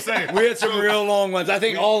 That's what I'm saying. We had some real long ones. I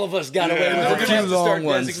think all of us got away Yeah. with We're a gonna few long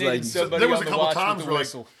ones. Like, There was a couple times where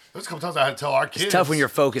there's a couple times I had to tell our kids. it's tough when you're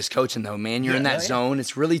focused coaching, though, man. You're in that zone.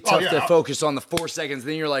 It's really tough to focus on the 4 seconds.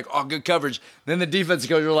 Then you're like, oh, good coverage. Then the defensive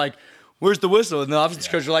coach are like, where's the whistle? And the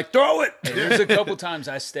offensive coach are like, throw it. There's a couple times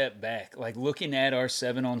I step back, like looking at our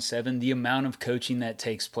 7-on-7, the amount of coaching that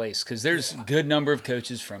takes place. Because there's a good number of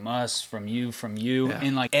coaches from us, from you,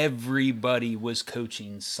 and like everybody was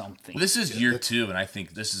coaching something. This is year 2, and I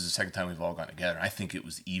think this is the second time we've all gotten together. I think it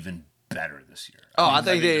was even better this year. I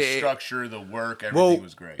think the structure, the work, everything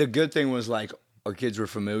was great. The good thing was like our kids were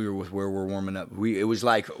familiar with where we're warming up. It was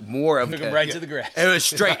like more of Took them right to the grass. It was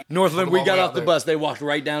straight. Northland, Put we them got all off out the there. bus. They walked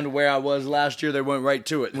right down to where I was last year. They went right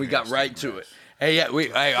to it. We got right to it. Hey,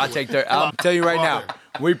 I'll take their. I'll tell you right now.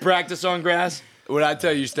 We practice on grass. What I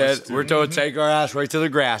tell you, Sted, we're told to take our ass right to the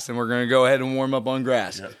grass, and we're going to go ahead and warm up on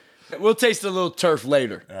grass. Yep. We'll taste a little turf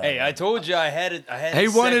later. Hey, I told you I had it. He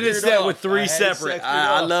wanted it set with 3 I had it separate. sectored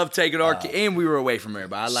I off. love taking our and we were away from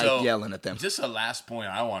everybody. I like yelling at them. Just a last point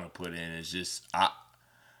I want to put in is just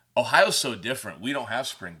Ohio's so different. We don't have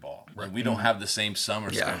spring ball. Right? We don't have the same summer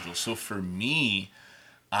schedule. So for me,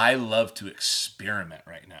 I love to experiment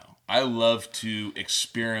right now. I love to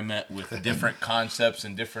experiment with different concepts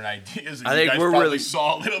and different ideas. And I you think guys we're probably really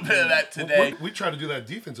saw a little bit of that today. We try to do that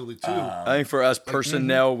defensively too. I think for us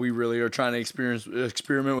personnel, we really are trying to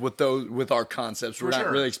experiment with our concepts. We're not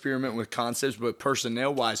really experimenting with concepts, but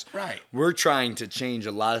personnel wise, Right. we're trying to change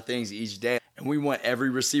a lot of things each day. And we want every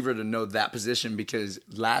receiver to know that position because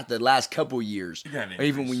the last couple years,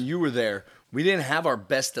 even when you were there, we didn't have our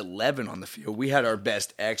best 11 on the field. We had our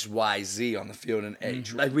best X, Y, Z on the field and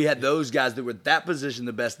H. Like we had those guys that were that position,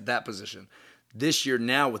 the best at that position. This year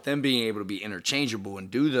now, with them being able to be interchangeable and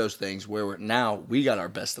do those things, now we got our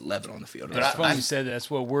best 11 on the field. It's funny you said that. That's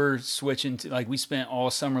what we're switching to. Like we spent all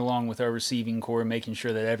summer long with our receiving core, making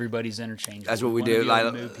sure that everybody's interchangeable. That's what we do. did.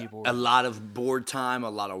 Like a lot of board time, a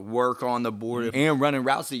lot of work on the board, and running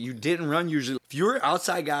routes that you didn't run usually. If you're an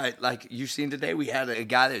outside guy, like you've seen today, we had a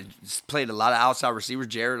guy that played a lot of outside receivers.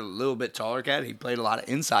 Jared, a little bit taller cat, he played a lot of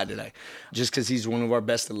inside today, just because he's one of our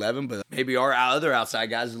best 11. But maybe our other outside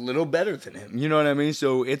guys are a little better than him. You know what I mean?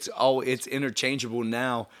 So it's interchangeable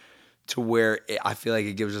now to where I feel like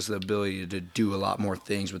it gives us the ability to do a lot more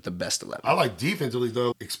things with the best 11. I like defensively,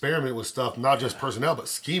 though, experiment with stuff, not just personnel, but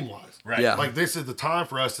scheme-wise. Right. Yeah. Like, this is the time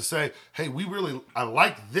for us to say, hey, I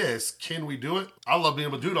like this. Can we do it? I love being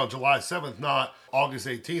able to do it on July 7th, not August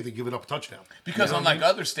 18th, and give it up a touchdown. Because unlike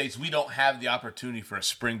other states, we don't have the opportunity for a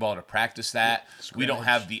spring ball to practice that. We don't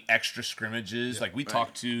have the extra scrimmages. Like we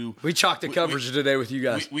talked to... We chalked the coverage today with you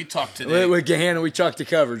guys. We talked today. With Gahanna, we chalked the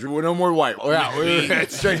coverage. We're no more white. We're out. We're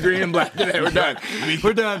straight green and black today. We're done.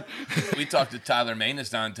 We're done. We talked to Tyler Manus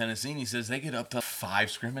down in Tennessee, and he says they get up to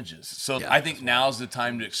 5 scrimmages. So I think now's the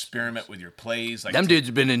time to experiment with your plays. Like them dudes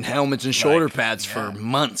have been in helmets and shoulder pads for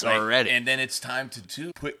months already. And then it's time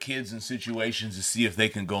to put kids in situations to see if they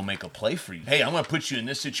can go make a play for you. Hey, I'm going to put you in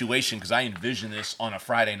this situation because I envision this on a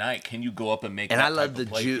Friday night. Can you go up and make? And that I love type the of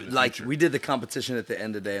play juice. Like we did the competition at the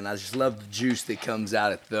end of the day, and I just love the juice that comes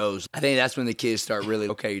out of those. I think that's when the kids start really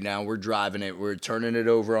okay. Now we're driving it. We're turning it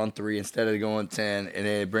over on 3 instead of going 10, and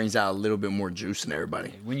it brings out a little bit more juice in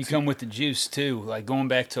everybody. When you come with the juice too, like going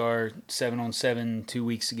back to our 7-on-7 2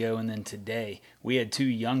 weeks ago, and then today we had 2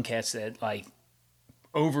 young cats that like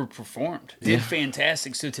overperformed, did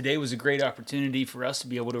fantastic. So today was a great opportunity for us to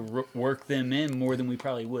be able to work them in more than we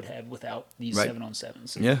probably would have without these 7-on-7s.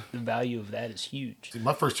 So the value of that is huge. See,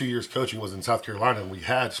 my first 2 years coaching was in South Carolina, and we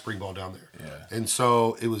had spring ball down there. Yeah. And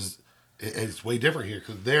so it's way different here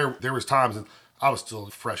because there was times, and I was still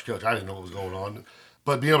a fresh coach. I didn't know what was going on.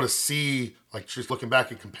 But being able to see, like just looking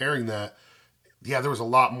back and comparing that, there was a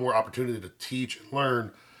lot more opportunity to teach and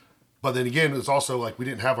learn. But then again, it was also like we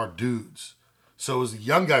didn't have our dudes. So it was the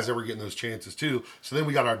young guys that were getting those chances too. So then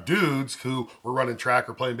we got our dudes who were running track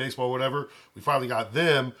or playing baseball or whatever. We finally got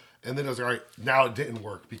them. And then it was all right, now it didn't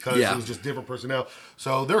work because it was just different personnel.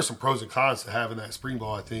 So there are some pros and cons to having that spring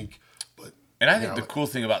ball, I think. And I think the cool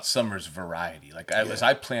thing about summer is variety. Like as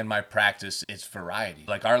I plan my practice, it's variety.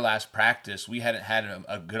 Like our last practice, we hadn't had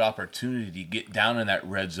a good opportunity to get down in that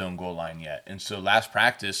red zone goal line yet. And so last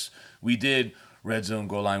practice, we did red zone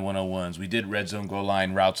goal line 101s. We did red zone goal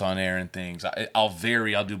line routes on air and things. I'll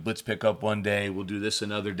vary. I'll do blitz pickup one day. We'll do this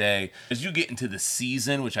another day. As you get into the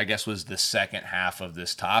season, which I guess was the second half of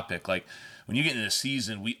this topic, like when you get into the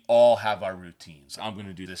season, we all have our routines. I'm going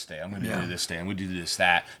to do this day. I'm going to do this day. I'm going to do this,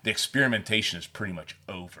 that. The experimentation is pretty much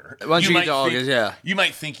over. Once you get to August, you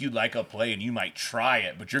might think you'd like a play and you might try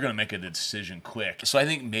it, but you're going to make a decision quick. So I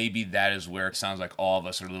think maybe that is where it sounds like all of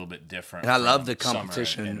us are a little bit different. And I love the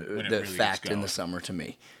competition, the fact in the summer to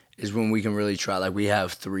me. Is when we can really try. Like we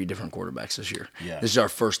have 3 different quarterbacks this year. Yeah. This is our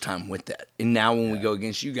first time with that. And now when we go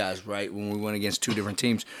against you guys, right, when we went against 2 different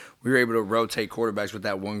teams, we were able to rotate quarterbacks with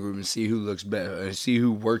that one group and see who looks better and see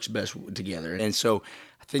who works best together. And so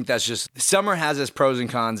I think that's just summer has its pros and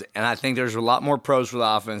cons, and I think there's a lot more pros for the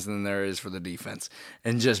offense than there is for the defense.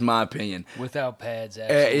 In just my opinion. Without pads,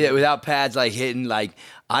 absolutely. Without pads like hitting, like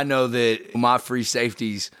I know that my free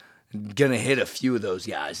safeties gonna hit a few of those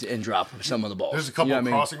guys and drop some of the balls. There's a couple of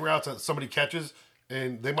crossing routes that somebody catches,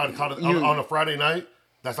 and they might have caught it on a Friday night.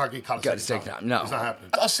 That's not getting caught. Got to take time. No, it's not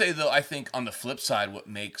happening. I'll say though, I think on the flip side, what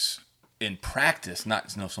makes in practice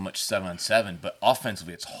not so much 7-on-7, but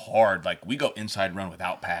offensively it's hard. Like we go inside run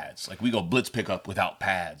without pads. Like we go blitz pickup without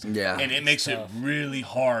pads. Yeah, and it makes it really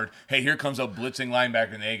hard. Hey, here comes a blitzing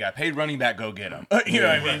linebacker in the A gap. Hey, running back, go get him. You know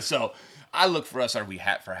what I mean? So. I look for us, are we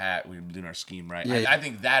hat for hat? We're doing our scheme right. I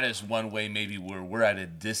think that is one way maybe where we're at a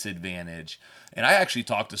disadvantage. And I actually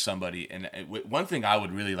talked to somebody, and one thing I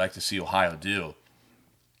would really like to see Ohio do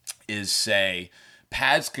is say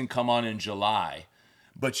pads can come on in July,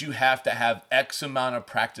 but you have to have X amount of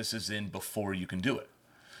practices in before you can do it.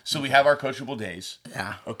 So we have our coachable days.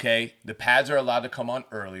 Yeah. Okay. The pads are allowed to come on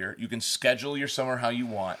earlier. You can schedule your summer how you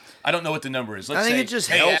want. I don't know what the number is. Let's I think say it just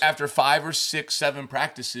helps. after 5 or 6, 7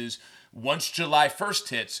 practices, once July 1st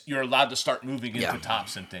hits, you're allowed to start moving into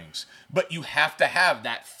tops and things. But you have to have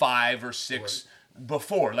that 5 or 6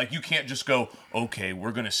 before. Like, you can't just go, okay,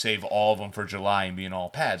 we're going to save all of them for July and be in all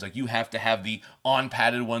pads. Like, you have to have the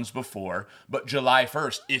on-padded ones before. But July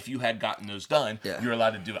 1st, if you had gotten those done, you're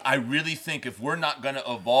allowed to do it. I really think if we're not going to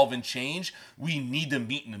evolve and change, we need to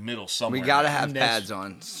meet in the middle somewhere. We got to have pads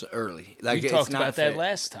on early. Like, we talked about that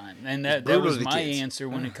last time. And that was my answer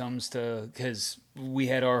when it comes to, because we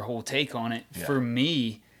had our whole take on it. Yeah. For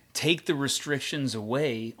me, take the restrictions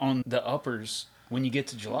away on the uppers when you get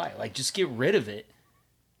to July. Like, just get rid of it.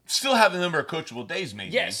 Still have the number of coachable days,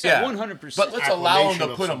 maybe. Yes, 100%. But let's allow them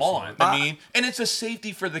to put them on. I mean, and it's a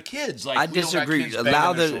safety for the kids. Like, I disagree.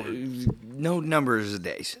 Allow no numbers of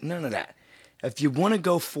days. None of that. If you want to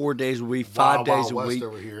go 4 days a week, 5 days a week,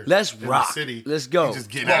 let's rock. Let's go.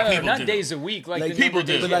 Not days a week, like the people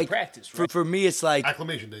do. Like, practice. Right? For me, it's like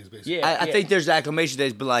acclimation days, basically. Yeah, I think there's acclimation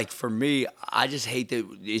days, but like for me, I just hate that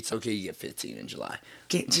it's okay. You get 15 in July.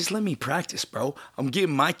 Just let me practice, bro. I'm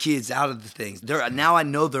getting my kids out of the things. Now I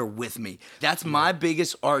know they're with me. That's my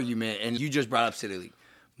biggest argument. And you just brought up City League.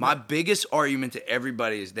 My biggest argument to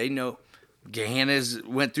everybody is they know. Gahanna's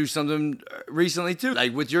went through something recently too.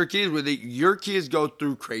 Like with your kids, your kids go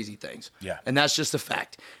through crazy things. Yeah. And that's just a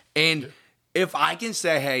fact. And if I can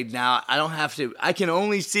say, hey, now I don't have to, I can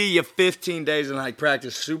only see you 15 days and like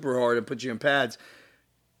practice super hard and put you in pads.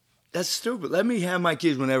 That's stupid. Let me have my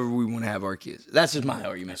kids whenever we want to have our kids. That's just my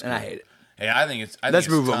argument, and I hate it. Hey, I think it's. Let's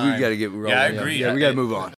move on. We got to get rolling. Yeah, I agree. Yeah, we got to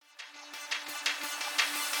move on.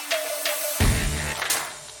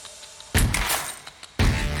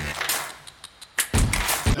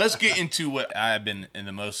 Let's get into what I've been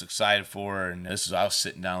the most excited for, and I was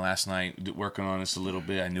sitting down last night working on this a little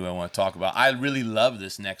bit. I knew I want to talk about. I really love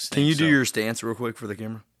this next thing. Can you do your stance real quick for the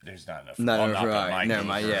camera? There's not enough. Not enough. Right. Never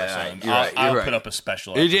mind. Yeah, I'll put up a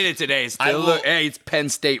special. You did it today. Hey, it's Penn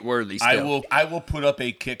State worthy. Still. I will put up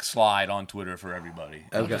a kick slide on Twitter for everybody.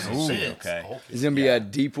 Okay. Okay. Is it gonna be a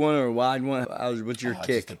deep one or a wide one? What's your kick?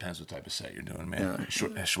 It just depends what type of set you're doing, man. Yeah.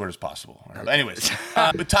 As short as possible. Right. Anyways,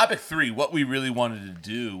 but topic 3, what we really wanted to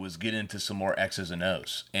do was get into some more X's and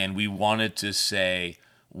O's, and we wanted to say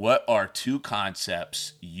what are 2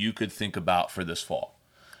 concepts you could think about for this fall.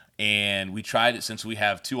 And we tried it since we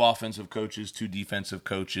have 2 offensive coaches, 2 defensive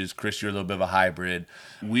coaches. Chris, you're a little bit of a hybrid.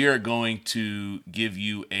 We are going to give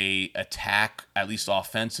you a attack, at least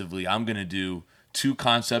offensively. I'm going to do 2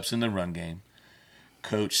 concepts in the run game.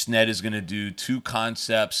 Coach Sned is going to do 2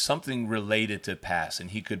 concepts, something related to pass.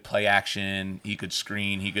 And he could play action, he could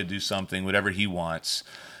screen, he could do something, whatever he wants.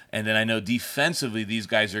 And then I know defensively, these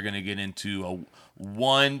guys are going to get into a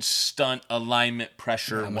 1 stunt alignment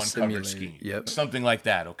pressure, 1 coverage scheme. Yep. Something like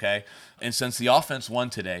that, okay? And since the offense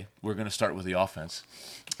won today, we're going to start with the offense.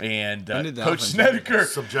 And Coach Snedeker.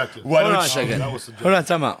 Subjective. Hold on a second. Hold on,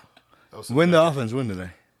 time out. When the offense win today?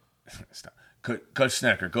 Coach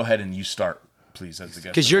Snedeker, go ahead and you start, please.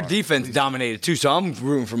 Because your defense dominated too, so I'm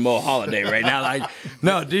rooting for Mo Holiday right now. Like,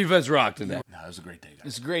 no, defense rocked today. No, it was a great day, guys.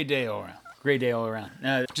 It's a great day all around. Great day all around.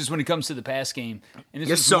 Just when it comes to the pass game. And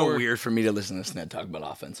it's so weird for me to listen to Sned talk about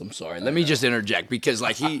offense. I'm sorry. Let me just interject because,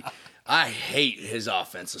 like, I hate his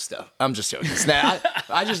offensive stuff. I'm just joking. Sned,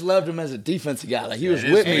 I just loved him as a defensive guy. Like, he was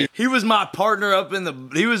with me. He was my partner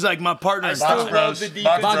he was like my partner. I still love the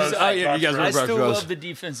defensive side. I still love the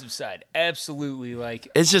defensive side. Absolutely. Like,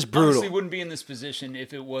 it's just brutal. Honestly, wouldn't be in this position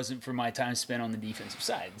if it wasn't for my time spent on the defensive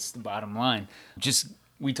side. It's the bottom line.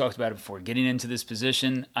 We talked about it before. Getting into this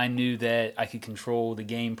position, I knew that I could control the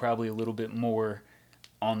game probably a little bit more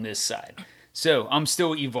on this side. So I'm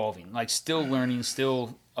still evolving, like still learning,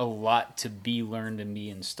 still a lot to be learned and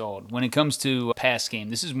be installed. When it comes to pass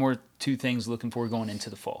game, this is more 2 things looking for going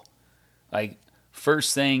into the fall. Like,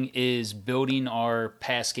 first thing is building our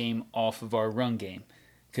pass game off of our run game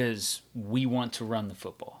because we want to run the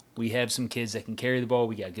football. We have some kids that can carry the ball.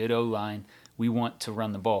 We got good O-line. We want to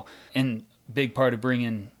run the ball. And big part of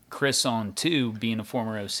bringing Chris on too, being a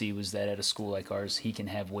former OC, was that at a school like ours, he can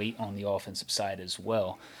have weight on the offensive side as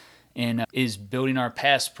well. And is building our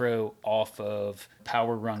pass pro off of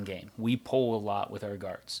power run game. We pull a lot with our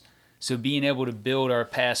guards. So being able to build our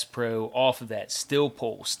pass pro off of that, still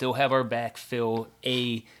pull, still have our backfill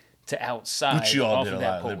A to outside which you all off did of a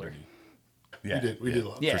that lot puller. Yeah, we did a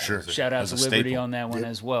lot. Yeah, for sure. Shout out to Liberty on that one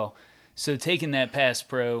as well. So taking that pass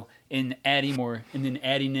pro and adding more, and then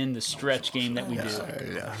adding in the stretch game that we do.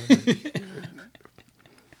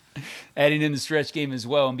 Adding in the stretch game as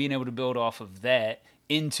well and being able to build off of that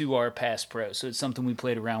into our pass pro. So it's something we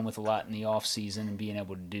played around with a lot in the off season and being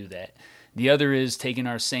able to do that. The other is taking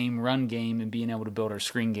our same run game and being able to build our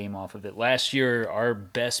screen game off of it. Last year, our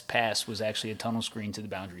best pass was actually a tunnel screen to the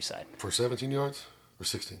boundary side. For 17 yards or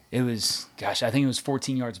 16? It was, I think it was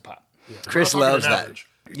 14 yards a pop. Yeah. Chris loves that.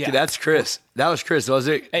 Yeah. That's Chris. That was Chris, was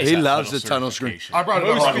it? Hey, he it's loves the tunnel screen. I brought it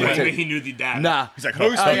up. He knew the data. Nah. He's like,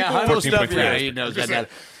 Huddle stuff, yeah, he knows that.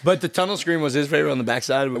 But the tunnel screen was his favorite on the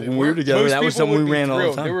backside. When we were together, that was something we ran all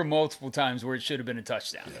the time. There were multiple times where it should have been a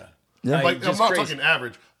touchdown. Yeah. Like, I'm just not crazy. talking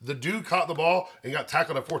average. The dude caught the ball and got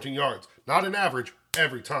tackled at 14 yards. Not an average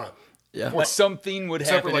every time. Yeah. But something would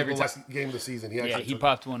Except for happen like every the time. last game of the season. He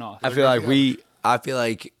popped one off. I feel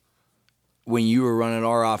like when you were running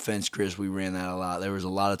our offense, Chris, we ran that a lot. There was a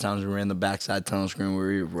lot of times we ran the backside tunnel screen where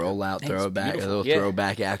we would roll out, throw it back, a little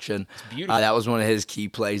throwback action. beautiful. That was one of his key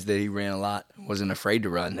plays that he ran a lot. Wasn't afraid to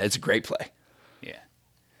run. It's a great play. Yeah.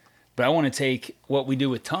 But I want to take what we do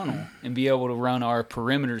with tunnel and be able to run our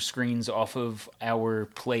perimeter screens off of our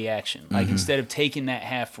play action. Like instead of taking that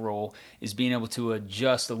half roll, is being able to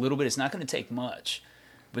adjust a little bit. It's not going to take much,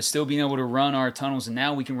 but still being able to run our tunnels. And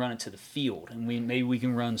now we can run it to the field. And maybe we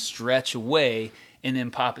can run stretch away and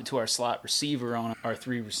then pop it to our slot receiver on our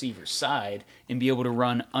 3 receiver side and be able to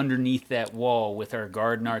run underneath that wall with our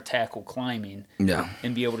guard and our tackle climbing. Yeah.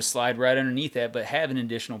 And be able to slide right underneath that, but have an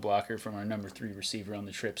additional blocker from our number 3 receiver on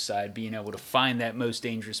the trip side, being able to find that most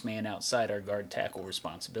dangerous man outside our guard tackle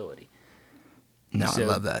responsibility. No, So I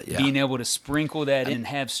love that. Yeah. being able to sprinkle that in and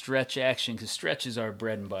have stretch action, because stretch is our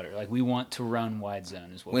bread and butter. Like, we want to run wide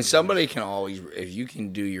zone as well. When somebody can always, if you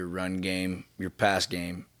can do your run game, your pass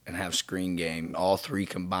game, and have screen game, all 3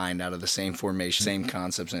 combined out of the same formation, same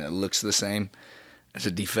concepts, and it looks the same. As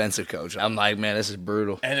a defensive coach, I'm like, man, this is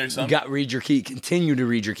brutal. And there's you got to read your key. Continue to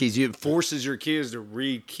read your keys. It forces your kids to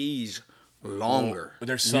read keys longer.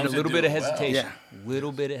 There's some a little bit of hesitation. Yeah.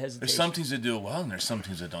 Little bit of hesitation. There's some teams that do it well, and there's some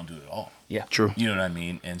teams that don't do it at all. Yeah. True. You know what I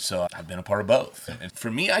mean? And so I've been a part of both. And for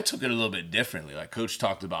me, I took it a little bit differently. Like Coach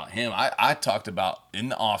talked about him. I talked about in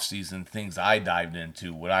the offseason things I dived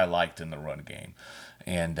into, what I liked in the run game.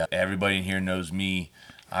 And everybody in here knows me.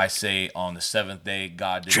 I say on the 7th day,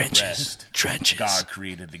 God did the rest. Trenches. God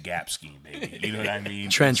created the gap scheme, baby. You know what I mean?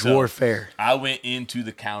 Trench So warfare. I went into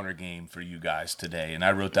the counter game for you guys today, and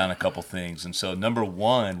I wrote down a couple things. And so number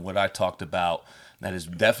 1, what I talked about that has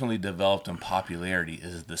definitely developed in popularity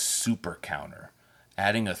is the super counter,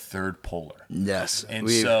 adding a 3rd polar. Yes. And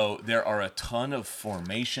so there are a ton of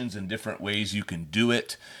formations and different ways you can do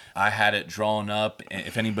it. I had it drawn up.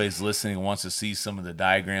 If anybody's listening and wants to see some of the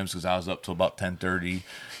diagrams, because I was up till about 10:30,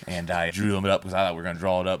 and I drew them up because I thought we were going to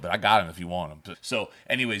draw it up, but I got them if you want them. So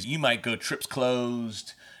anyways, you might go trips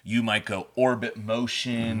closed. You might go orbit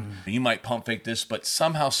motion. You might pump fake this, but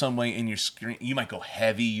somehow, some way in your screen, you might go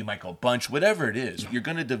heavy. You might go bunch, whatever it is. You're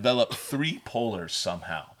going to develop 3 polars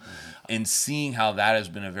somehow. And seeing how that has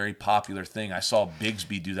been a very popular thing. I saw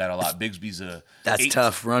Bigsby do that a lot. Bigsby's That's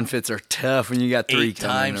tough. Run fits are tough when you got 3 8-time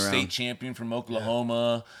coming around. state champion from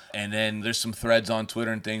Oklahoma. Yeah. And then there's some threads on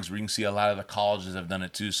Twitter and things where you can see a lot of the colleges have done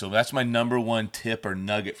it too. So that's my number 1 tip or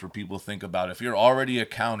nugget for people to think about. If you're already a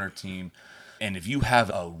counter team, and if you have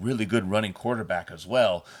a really good running quarterback as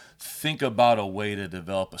well, think about a way to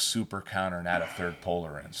develop a super counter and add a 3rd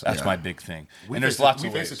polar in. So that's my big thing. And there's lots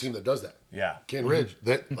of ways. We face a team that does that. Yeah. Ken Ridge,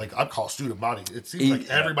 that like I call student body. It seems like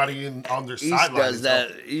everybody on their sideline does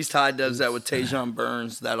that. East High does that with Tajon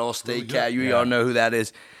Burns, that All-State cat. You all know who that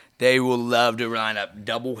is. They will love to line up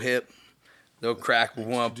double hip. They'll crack with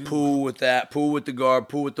one, pull with that, pull with the guard,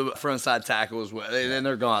 pull with the front side tackle as well. Then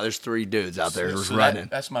they're gone. There's 3 dudes out there So running.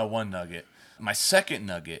 that's my 1 nugget. My 2nd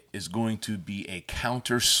nugget is going to be a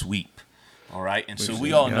counter sweep. All right. And so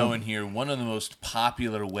we all know in here, one of the most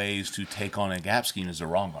popular ways to take on a gap scheme is a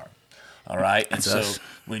wrong arm. All right. And so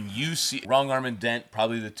when you see wrong arm and dent,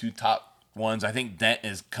 probably the 2 top ones, I think dent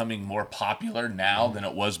is coming more popular now than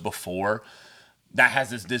it was before. That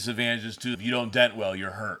has its disadvantages too. If you don't dent well,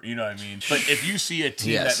 you're hurt. You know what I mean? But if you see a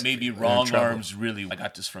team that maybe wrong arms really, I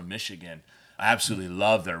got this from Michigan. I absolutely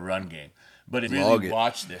love their run game. But if you really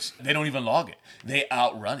watch this, they don't even log it. They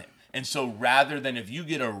outrun it. And so rather than if you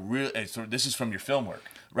get a real, so this is from your film work,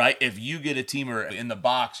 right? If you get a team or in the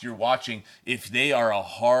box, you're watching, if they are a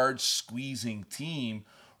hard squeezing team,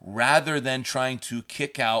 rather than trying to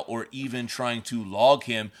kick out or even trying to log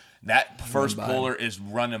him, that 1st polar is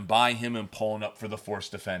running by him and pulling up for the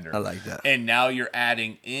forced defender. I like that. And now you're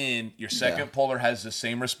adding in your 2nd polar has the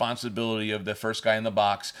same responsibility of the 1st guy in the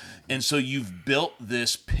box. And so you've built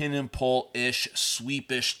this pin and pull-ish,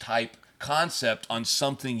 sweep-ish type concept on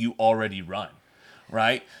something you already run,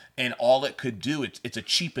 right? And all it could do, it's a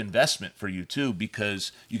cheap investment for you too,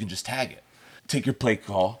 because you can just tag it. take your play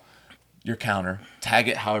call, your counter, tag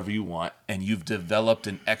it however you want, and you've developed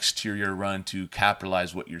an exterior run to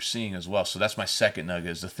capitalize what you're seeing as well. So that's my second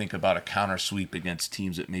nugget, is to think about a counter sweep against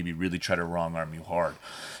teams that maybe really try to wrong arm you hard.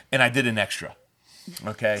 And I did an extra.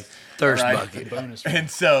 Okay. Thirst right? bucket. Bonus. And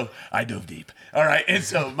so I dove deep. All right. And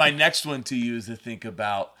so my next one to you is to think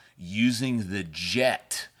about using the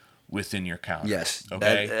jet within your counter. Yes.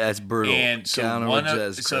 Okay. That's brutal. And so Counter with jet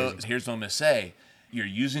is so crazy. here's what I'm gonna say. You're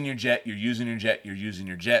using your jet, you're using your jet, you're using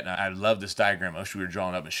your jet. And I love this diagram. I wish we were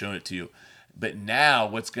drawing up and showing it to you. But now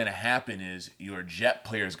what's gonna happen is your jet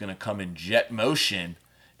player is gonna come in jet motion,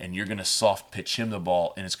 and you're going to soft pitch him the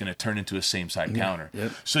ball, and it's going to turn into a same-side counter.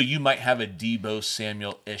 Yep. So you might have a Debo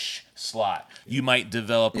Samuel-ish slot. You might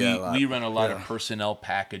develop, we run a lot of personnel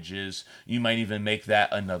packages. You might even make that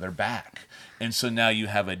another back. And so now you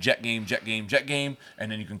have a jet game,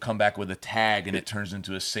 and then you can come back with a tag, and it turns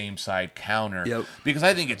into a same-side counter. Yep. Because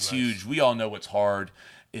I think it's huge. We all know what's hard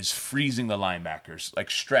is freezing the linebackers, like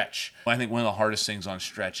stretch. I think one of the hardest things on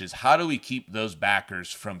stretch is how do we keep those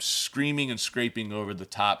backers from screaming and scraping over the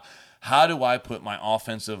top? How do I put my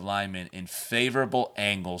offensive linemen in favorable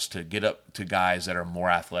angles to get up to guys that are more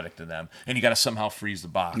athletic than them? And you got to somehow freeze the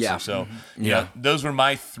box. Yeah. And so, yeah, those were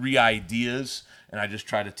my 3 ideas. And I just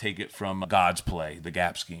try to take it from God's play, the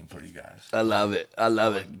gap scheme for you guys. I love it.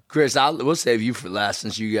 Chris, we'll save you for last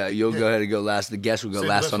since you'll go ahead and go last. The guest will go Save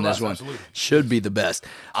last the on best this for one. last, absolutely. Should be the best.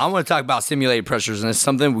 I want to talk about simulated pressures, and it's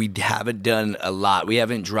something we haven't done a lot. We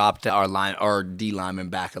haven't dropped our D lineman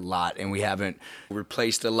back a lot, and we haven't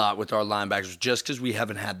replaced a lot with our linebackers just because we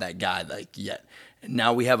haven't had that guy yet. And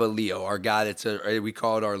now we have a Leo, our guy we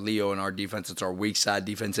call it our Leo in our defense. It's our weak side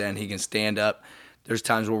defense end. He can stand up. There's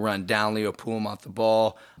times we'll run down Leo, pull him off the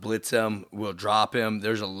ball, blitz him, we'll drop him.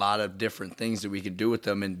 There's a lot of different things that we could do with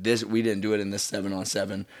them. And we didn't do it in this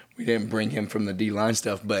 7-on-7. We didn't bring him from the D-line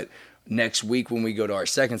stuff. But next week when we go to our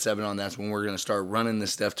second 7-on, that's when we're going to start running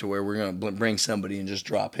this stuff to where we're going to bring somebody and just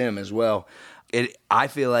drop him as well. I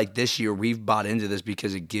feel like this year we've bought into this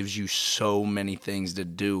because it gives you so many things to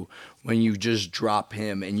do when you just drop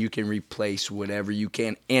him and you can replace whatever you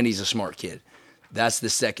can. And he's a smart kid. That's the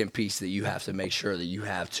second piece that you have to make sure that you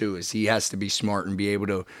have too, is he has to be smart and be able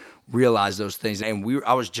to realize those things. And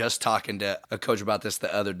I was just talking to a coach about this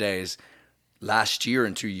the other day. Is last year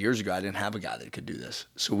and 2 years ago, I didn't have a guy that could do this.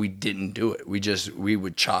 So we didn't do it. We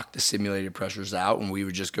would chalk the simulated pressures out, and we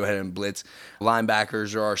would just go ahead and blitz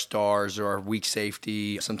linebackers or our stars or our weak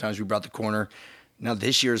safety. Sometimes we brought the corner. Now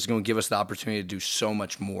this year is going to give us the opportunity to do so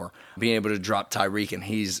much more. Being able to drop Tyreek, and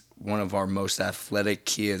he's one of our most athletic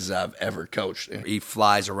kids I've ever coached. And he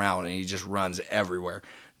flies around and he just runs everywhere.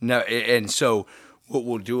 And so what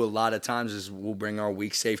we'll do a lot of times is we'll bring our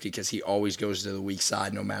weak safety because he always goes to the weak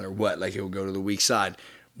side no matter what. Like he'll go to the weak side.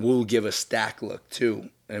 We'll give a stack look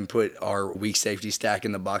too and put our weak safety stack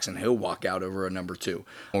in the box, and he'll walk out over a number 2.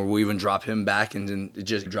 Or we'll even drop him back and then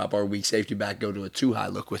just drop our weak safety back, go to a 2-high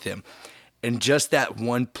look with him. And just that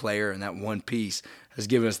one player and that one piece has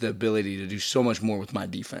given us the ability to do so much more with my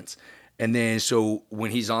defense. And then so when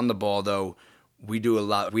he's on the ball, though, we do a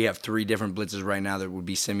lot. We have 3 different blitzes right now that would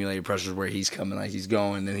be simulated pressures where he's coming like he's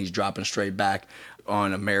going, then he's dropping straight back.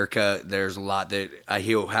 On America, there's a lot that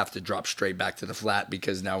he'll have to drop straight back to the flat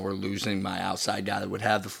because now we're losing my outside guy that would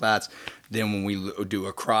have the flats. Then when we do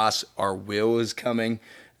a cross, our will is coming.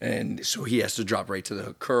 And so he has to drop right to the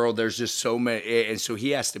hook curl. There's just so many. And so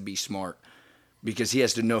he has to be smart, because he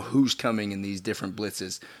has to know who's coming in these different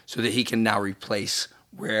blitzes so that he can now replace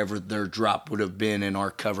wherever their drop would have been in our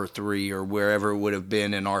cover 3 or wherever it would have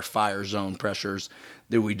been in our fire zone pressures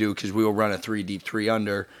that we do, because we will run a 3 deep, 3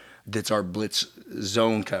 under. That's our blitz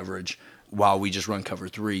zone coverage while we just run cover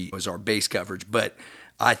 3 as our base coverage. But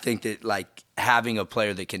I think that like having a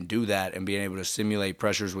player that can do that and being able to simulate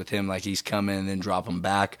pressures with him like he's coming and then drop him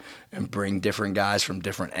back and bring different guys from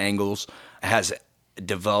different angles has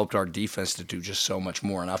developed our defense to do just so much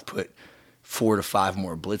more. And I've put 4 to 5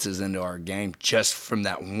 more blitzes into our game just from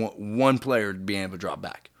that one player being able to drop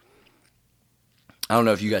back. I don't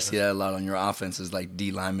know if you guys see that a lot on your offenses, like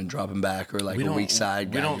D linemen dropping back or like a weak side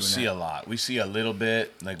guy. We don't see a lot. We see a little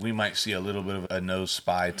bit. Like we might see a little bit of a nose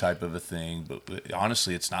spy type of a thing, but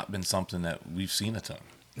honestly, it's not been something that we've seen a ton.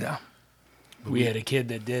 Yeah. We had a kid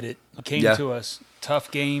that did it. Came to us, tough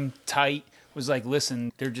game, tight. Was like,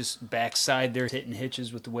 listen, they're just backside. They're hitting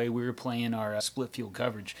hitches with the way we were playing our split field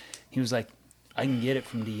coverage. He was like, I can get it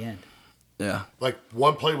from the end. Yeah. Like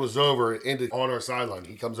one play was over, it ended on our sideline.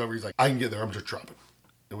 He comes over, he's like, I can get there, I'm just dropping.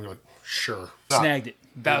 And we're like, sure. Snagged it.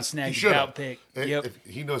 Snagged it. About pick. Yep. If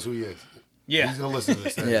he knows who he is. Yeah. He's going to listen to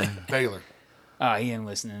this thing. Yeah. Baylor. He ain't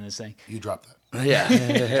listening to this thing. You drop that. Yeah.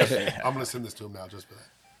 I'm going to send this to him now just for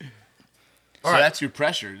that. So that's your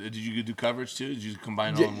pressure. Did you do coverage too? Did you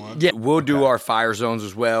combine all in one? Yeah, we'll do our fire zones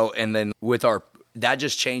as well, and then with our that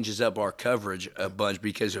just changes up our coverage a bunch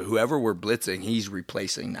because whoever we're blitzing, he's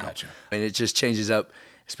replacing now, Gotcha. and it just changes up.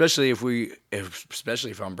 Especially if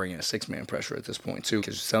I'm bringing a 6-man pressure at this point too,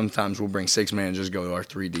 because sometimes we'll bring 6-man and just go to our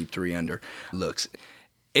 3 deep, 3 under looks.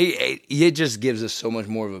 It just gives us so much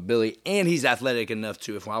more of ability, and he's athletic enough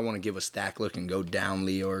too. If I want to give a stack look and go down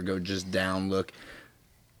Leo or go just down look,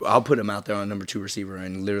 I'll put him out there on number 2 receiver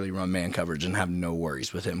and literally run man coverage and have no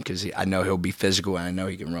worries with him because I know he'll be physical and I know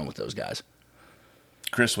he can run with those guys.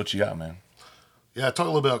 Chris, what you got, man? Yeah, talk a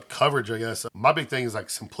little bit about coverage, I guess. My big thing is like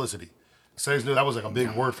simplicity. Sayers knew that was like a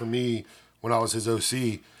big word for me when I was his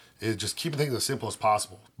OC, is just keeping things as simple as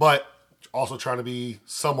possible, but also trying to be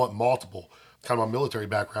somewhat multiple. Kind of my military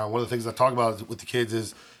background, one of the things I talk about with the kids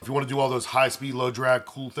is if you want to do all those high speed, low drag,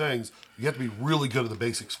 cool things, you have to be really good at the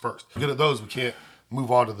basics first. Good at those, we can't move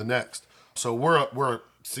on to the next. So we're a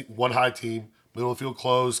one high team, middle of the field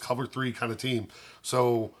close, cover 3 kind of team.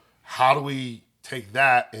 So how do we take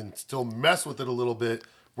that and still mess with it a little bit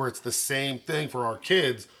where it's the same thing for our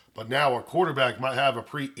kids, but now our quarterback might have a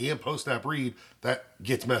pre and post snap read that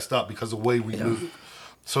gets messed up because of the way we move.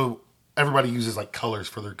 So everybody uses like colors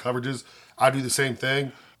for their coverages. I do the same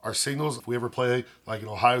thing. Our signals, if we ever play like an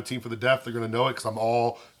Ohio team for the deaf, they're going to know it because I'm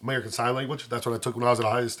all American Sign Language. That's what I took when I was at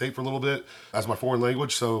Ohio State for a little bit as my foreign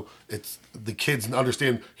language. So it's the kids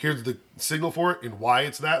understand here's the signal for it and why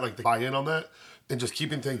it's that, like they buy in on that, and just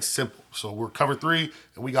keeping things simple. So we're cover 3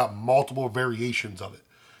 and we got multiple variations of it.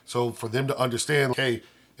 So for them to understand, okay,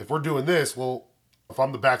 if we're doing this, well, if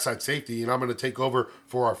I'm the backside safety and I'm going to take over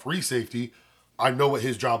for our free safety, I know what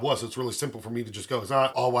his job was. So it's really simple for me to just go. It's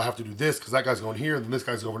not, oh, I have to do this because that guy's going here and then this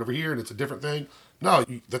guy's going over here and it's a different thing. No,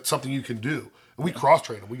 that's something you can do. And we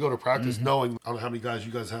cross-train them. We go to practice knowing, I don't know how many guys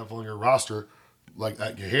you guys have on your roster, like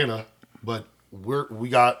at Gahanna, but we're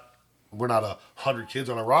not 100 kids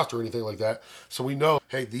on our roster or anything like that. So we know,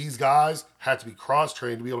 hey, these guys had to be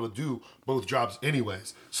cross-trained to be able to do both jobs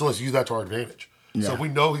anyways. So let's use that to our advantage. Yeah. So if we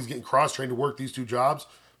know he's getting cross-trained to work these 2 jobs,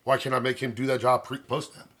 why can't I make him do that job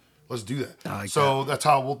post-snap? Let's do that. That's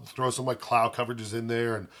how we'll throw some like cloud coverages in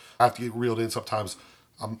there, and I have to get reeled in sometimes.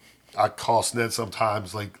 I call Sned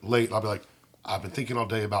sometimes like late, and I'll be like, I've been thinking all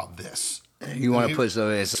day about this. You want to put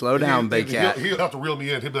some slow down, big cat. He'll have to reel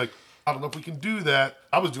me in. He'll be like, I don't know if we can do that.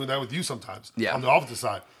 I was doing that with you sometimes on the offensive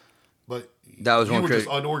side. But that was you were just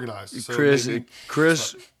unorganized. So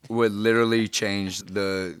Chris would literally change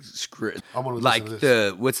the script. Like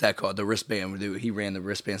what's that called? The wristband. He ran the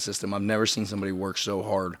wristband system. I've never seen somebody work so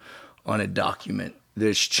hard on a document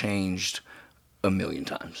that's changed a million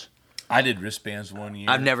times. I did wristbands one year.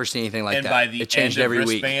 I've never seen anything like that. And by the it changed end of every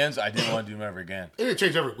wristbands, week. I didn't want to do them ever again. It didn't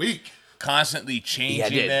change every week. Constantly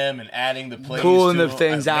changing them and adding the plays pulling to the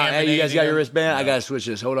things out. Hey, you guys got your wristband? Yeah. I gotta switch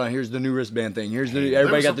this. Hold on, here's the new wristband thing.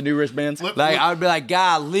 Everybody got the new wristbands? I'd be like,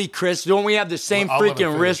 golly, Chris, don't we have the same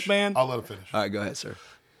freaking wristband? I'll let him finish. All right, go ahead, sir.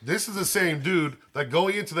 This is the same dude that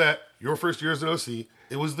going into that, your first year as an OC,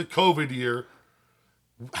 it was the COVID year.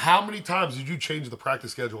 How many times did you change the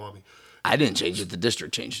practice schedule on me? I didn't change it. The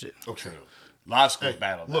district changed it. Okay. Law school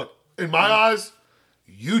battle. Look, in my eyes,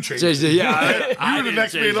 you changed it. Yeah, you were the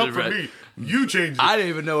next man up for me. You changed it. I didn't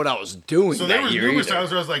even know what I was doing. So there was numerous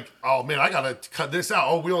times where I was like, "Oh man, I gotta cut this out.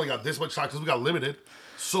 Oh, we only got this much time because we got limited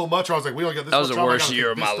so much." I was like, "We only got this much time." That was the worst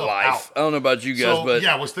year of my life. I don't know about you guys, but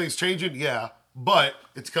yeah, was things changing? Yeah, but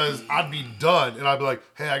it's because I'd be done and I'd be like,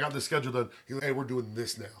 "Hey, I got this schedule done. Hey, we're doing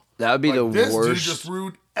this now." That would be the this worst. Dude just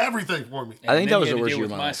ruined everything for me. I think that was the worst year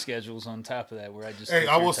of my my life. schedules on top of that, where I just. Hey,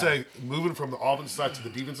 I will say, moving from the offensive side to the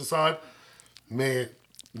defensive side, man.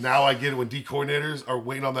 Now I get it when D coordinators are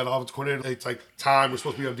waiting on that offensive coordinator. It's like time. We're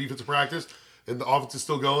supposed to be on defensive practice, and the offense is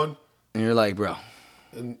still going. And you're like, bro.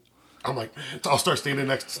 And I'm like, man. I'll start standing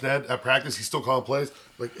next to Sned at practice. He's still calling plays.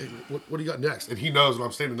 Like, hey, what do you got next? And he knows when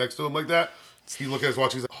I'm standing next to him like that. He look at his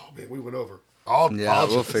watch. He's like, oh man, we went over.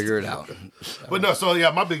 We'll figure it out. But no, so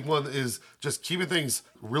yeah, my big one is just keeping things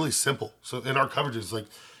really simple. So in our coverages, like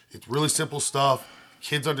it's really simple stuff.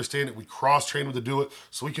 Kids understand it. We cross-train them to do it.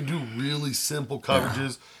 So we can do really simple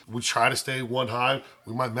coverages. Yeah. We try to stay one high.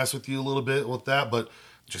 We might mess with you a little bit with that, but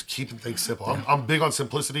just keeping things simple. Yeah. I'm big on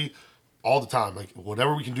simplicity all the time. Like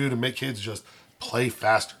whatever we can do to make kids just play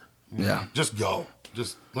faster. Yeah. Just go.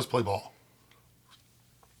 Just let's play ball.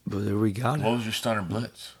 But there we got it. What was your stunner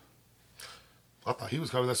blitz? I thought he was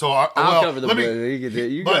covering that. So I'll cover the blitz.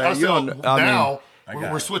 Now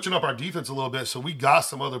we're switching up our defense a little bit, so we got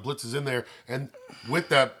some other blitzes in there, and with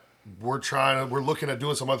that, we're looking at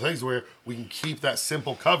doing some other things where we can keep that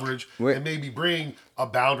simple coverage and maybe bring a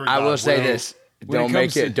boundary. I will say this: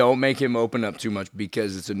 Don't make him open up too much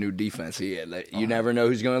because it's a new defense. You never know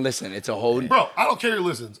who's going to listen. It's a whole. Bro, I don't care who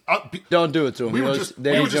listens. Don't do it to him. We were just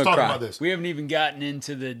talking about this. We haven't even gotten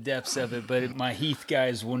into the depths of it, but my Heath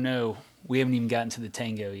guys will know we haven't even gotten to the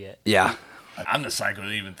tango yet. Yeah. I'm the psycho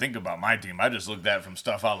to even think about my team. I just looked at it from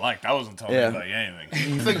stuff I liked. I wasn't telling anybody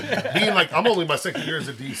anything. Being like, I'm only my second year as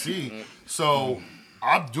a DC, so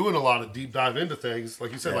I'm doing a lot of deep dive into things.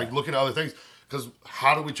 Like you said, like looking at other things. Because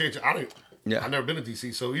how do we change it? I've never been to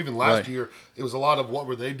DC, so even last year, it was a lot of what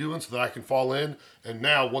were they doing so that I can fall in, and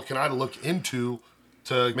now what can I look into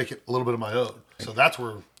to make it a little bit of my own. So that's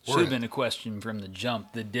where should have been a question from the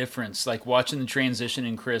jump. The difference, like watching the transition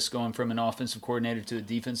in Chris going from an offensive coordinator to a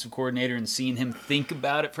defensive coordinator and seeing him think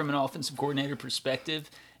about it from an offensive coordinator perspective.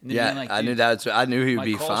 And then being like, I knew he would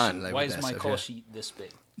be fine. Why is my call sheet this big?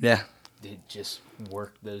 Yeah. Dude, just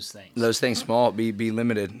work those things. Those things small, be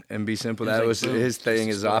limited, and be simple. That was his thing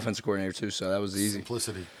as offensive coordinator too. So that was easy.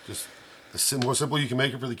 Simplicity, just the more simple you can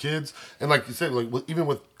make it for the kids. And like you said, even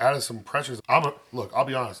with adding some pressures, I'll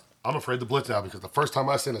be honest. I'm afraid to blitz now because the first time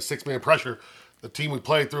I sent a 6-man pressure, the team we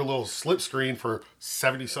played threw a little slip screen for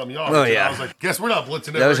 70-something yards. Oh, yeah. I was like, guess we're not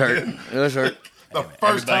blitzing That was again. hurt. That was hurt. The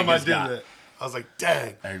first time I did that, I was like,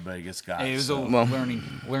 dang. Everybody gets got. Hey, it was a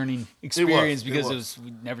learning experience because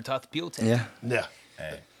we never taught the peel tape. Yeah.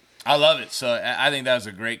 Hey, I love it. So I think that was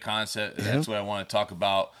a great concept. That's what I want to talk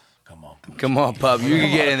about. Come on, pup. You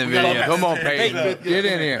can get in the video. Come on, Peyton. Get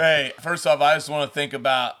in here. Hey, first off, I just want to thank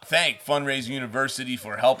Fundraising University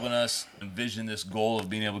for helping us envision this goal of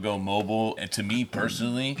being able to go mobile. And to me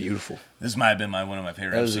personally, beautiful. This might have been one of my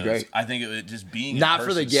favorite episodes. That was great. I think it just being not in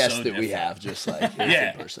for the person guests so that we different. have, just like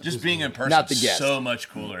in person. Just being in person, not the guests. So much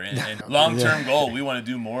cooler. And long-term goal, we want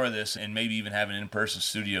to do more of this and maybe even have an in-person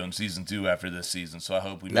studio in season 2 after this season. So I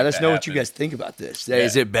hope we let us know what you guys think about this.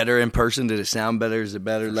 Is it better in person? Did it sound better? Is it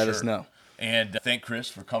better? Let us know. And thank Chris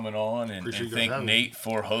for coming on, and thank Nate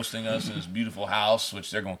for hosting us in his beautiful house, which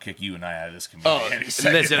they're going to kick you and I out of this community.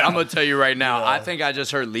 Listen, I'm going to tell you right now, I think I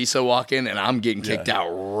just heard Lisa walk in, and I'm getting kicked out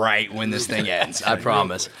right when this thing ends. I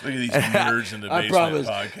promise. Look at these nerds in the basement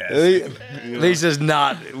podcast. Lisa's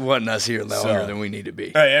not wanting us here longer than we need to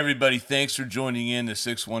be. All right, everybody, thanks for joining in to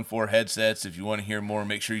 614 Headsets. If you want to hear more,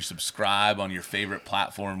 make sure you subscribe on your favorite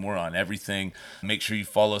platform. We're on everything. Make sure you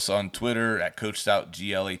follow us on Twitter at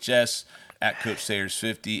CoachStoutGLHS. At Coach Sayers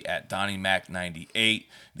 50, at Donnie Mac 98.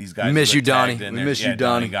 These guys miss you, Donnie. We miss you,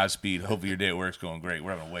 Donnie. Godspeed. Hopefully your day at work's going great.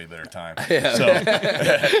 We're having a way better time. So,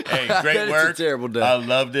 hey, great work. It's a terrible day. I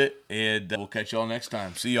loved it, and we'll catch y'all next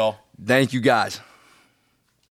time. See y'all. Thank you, guys.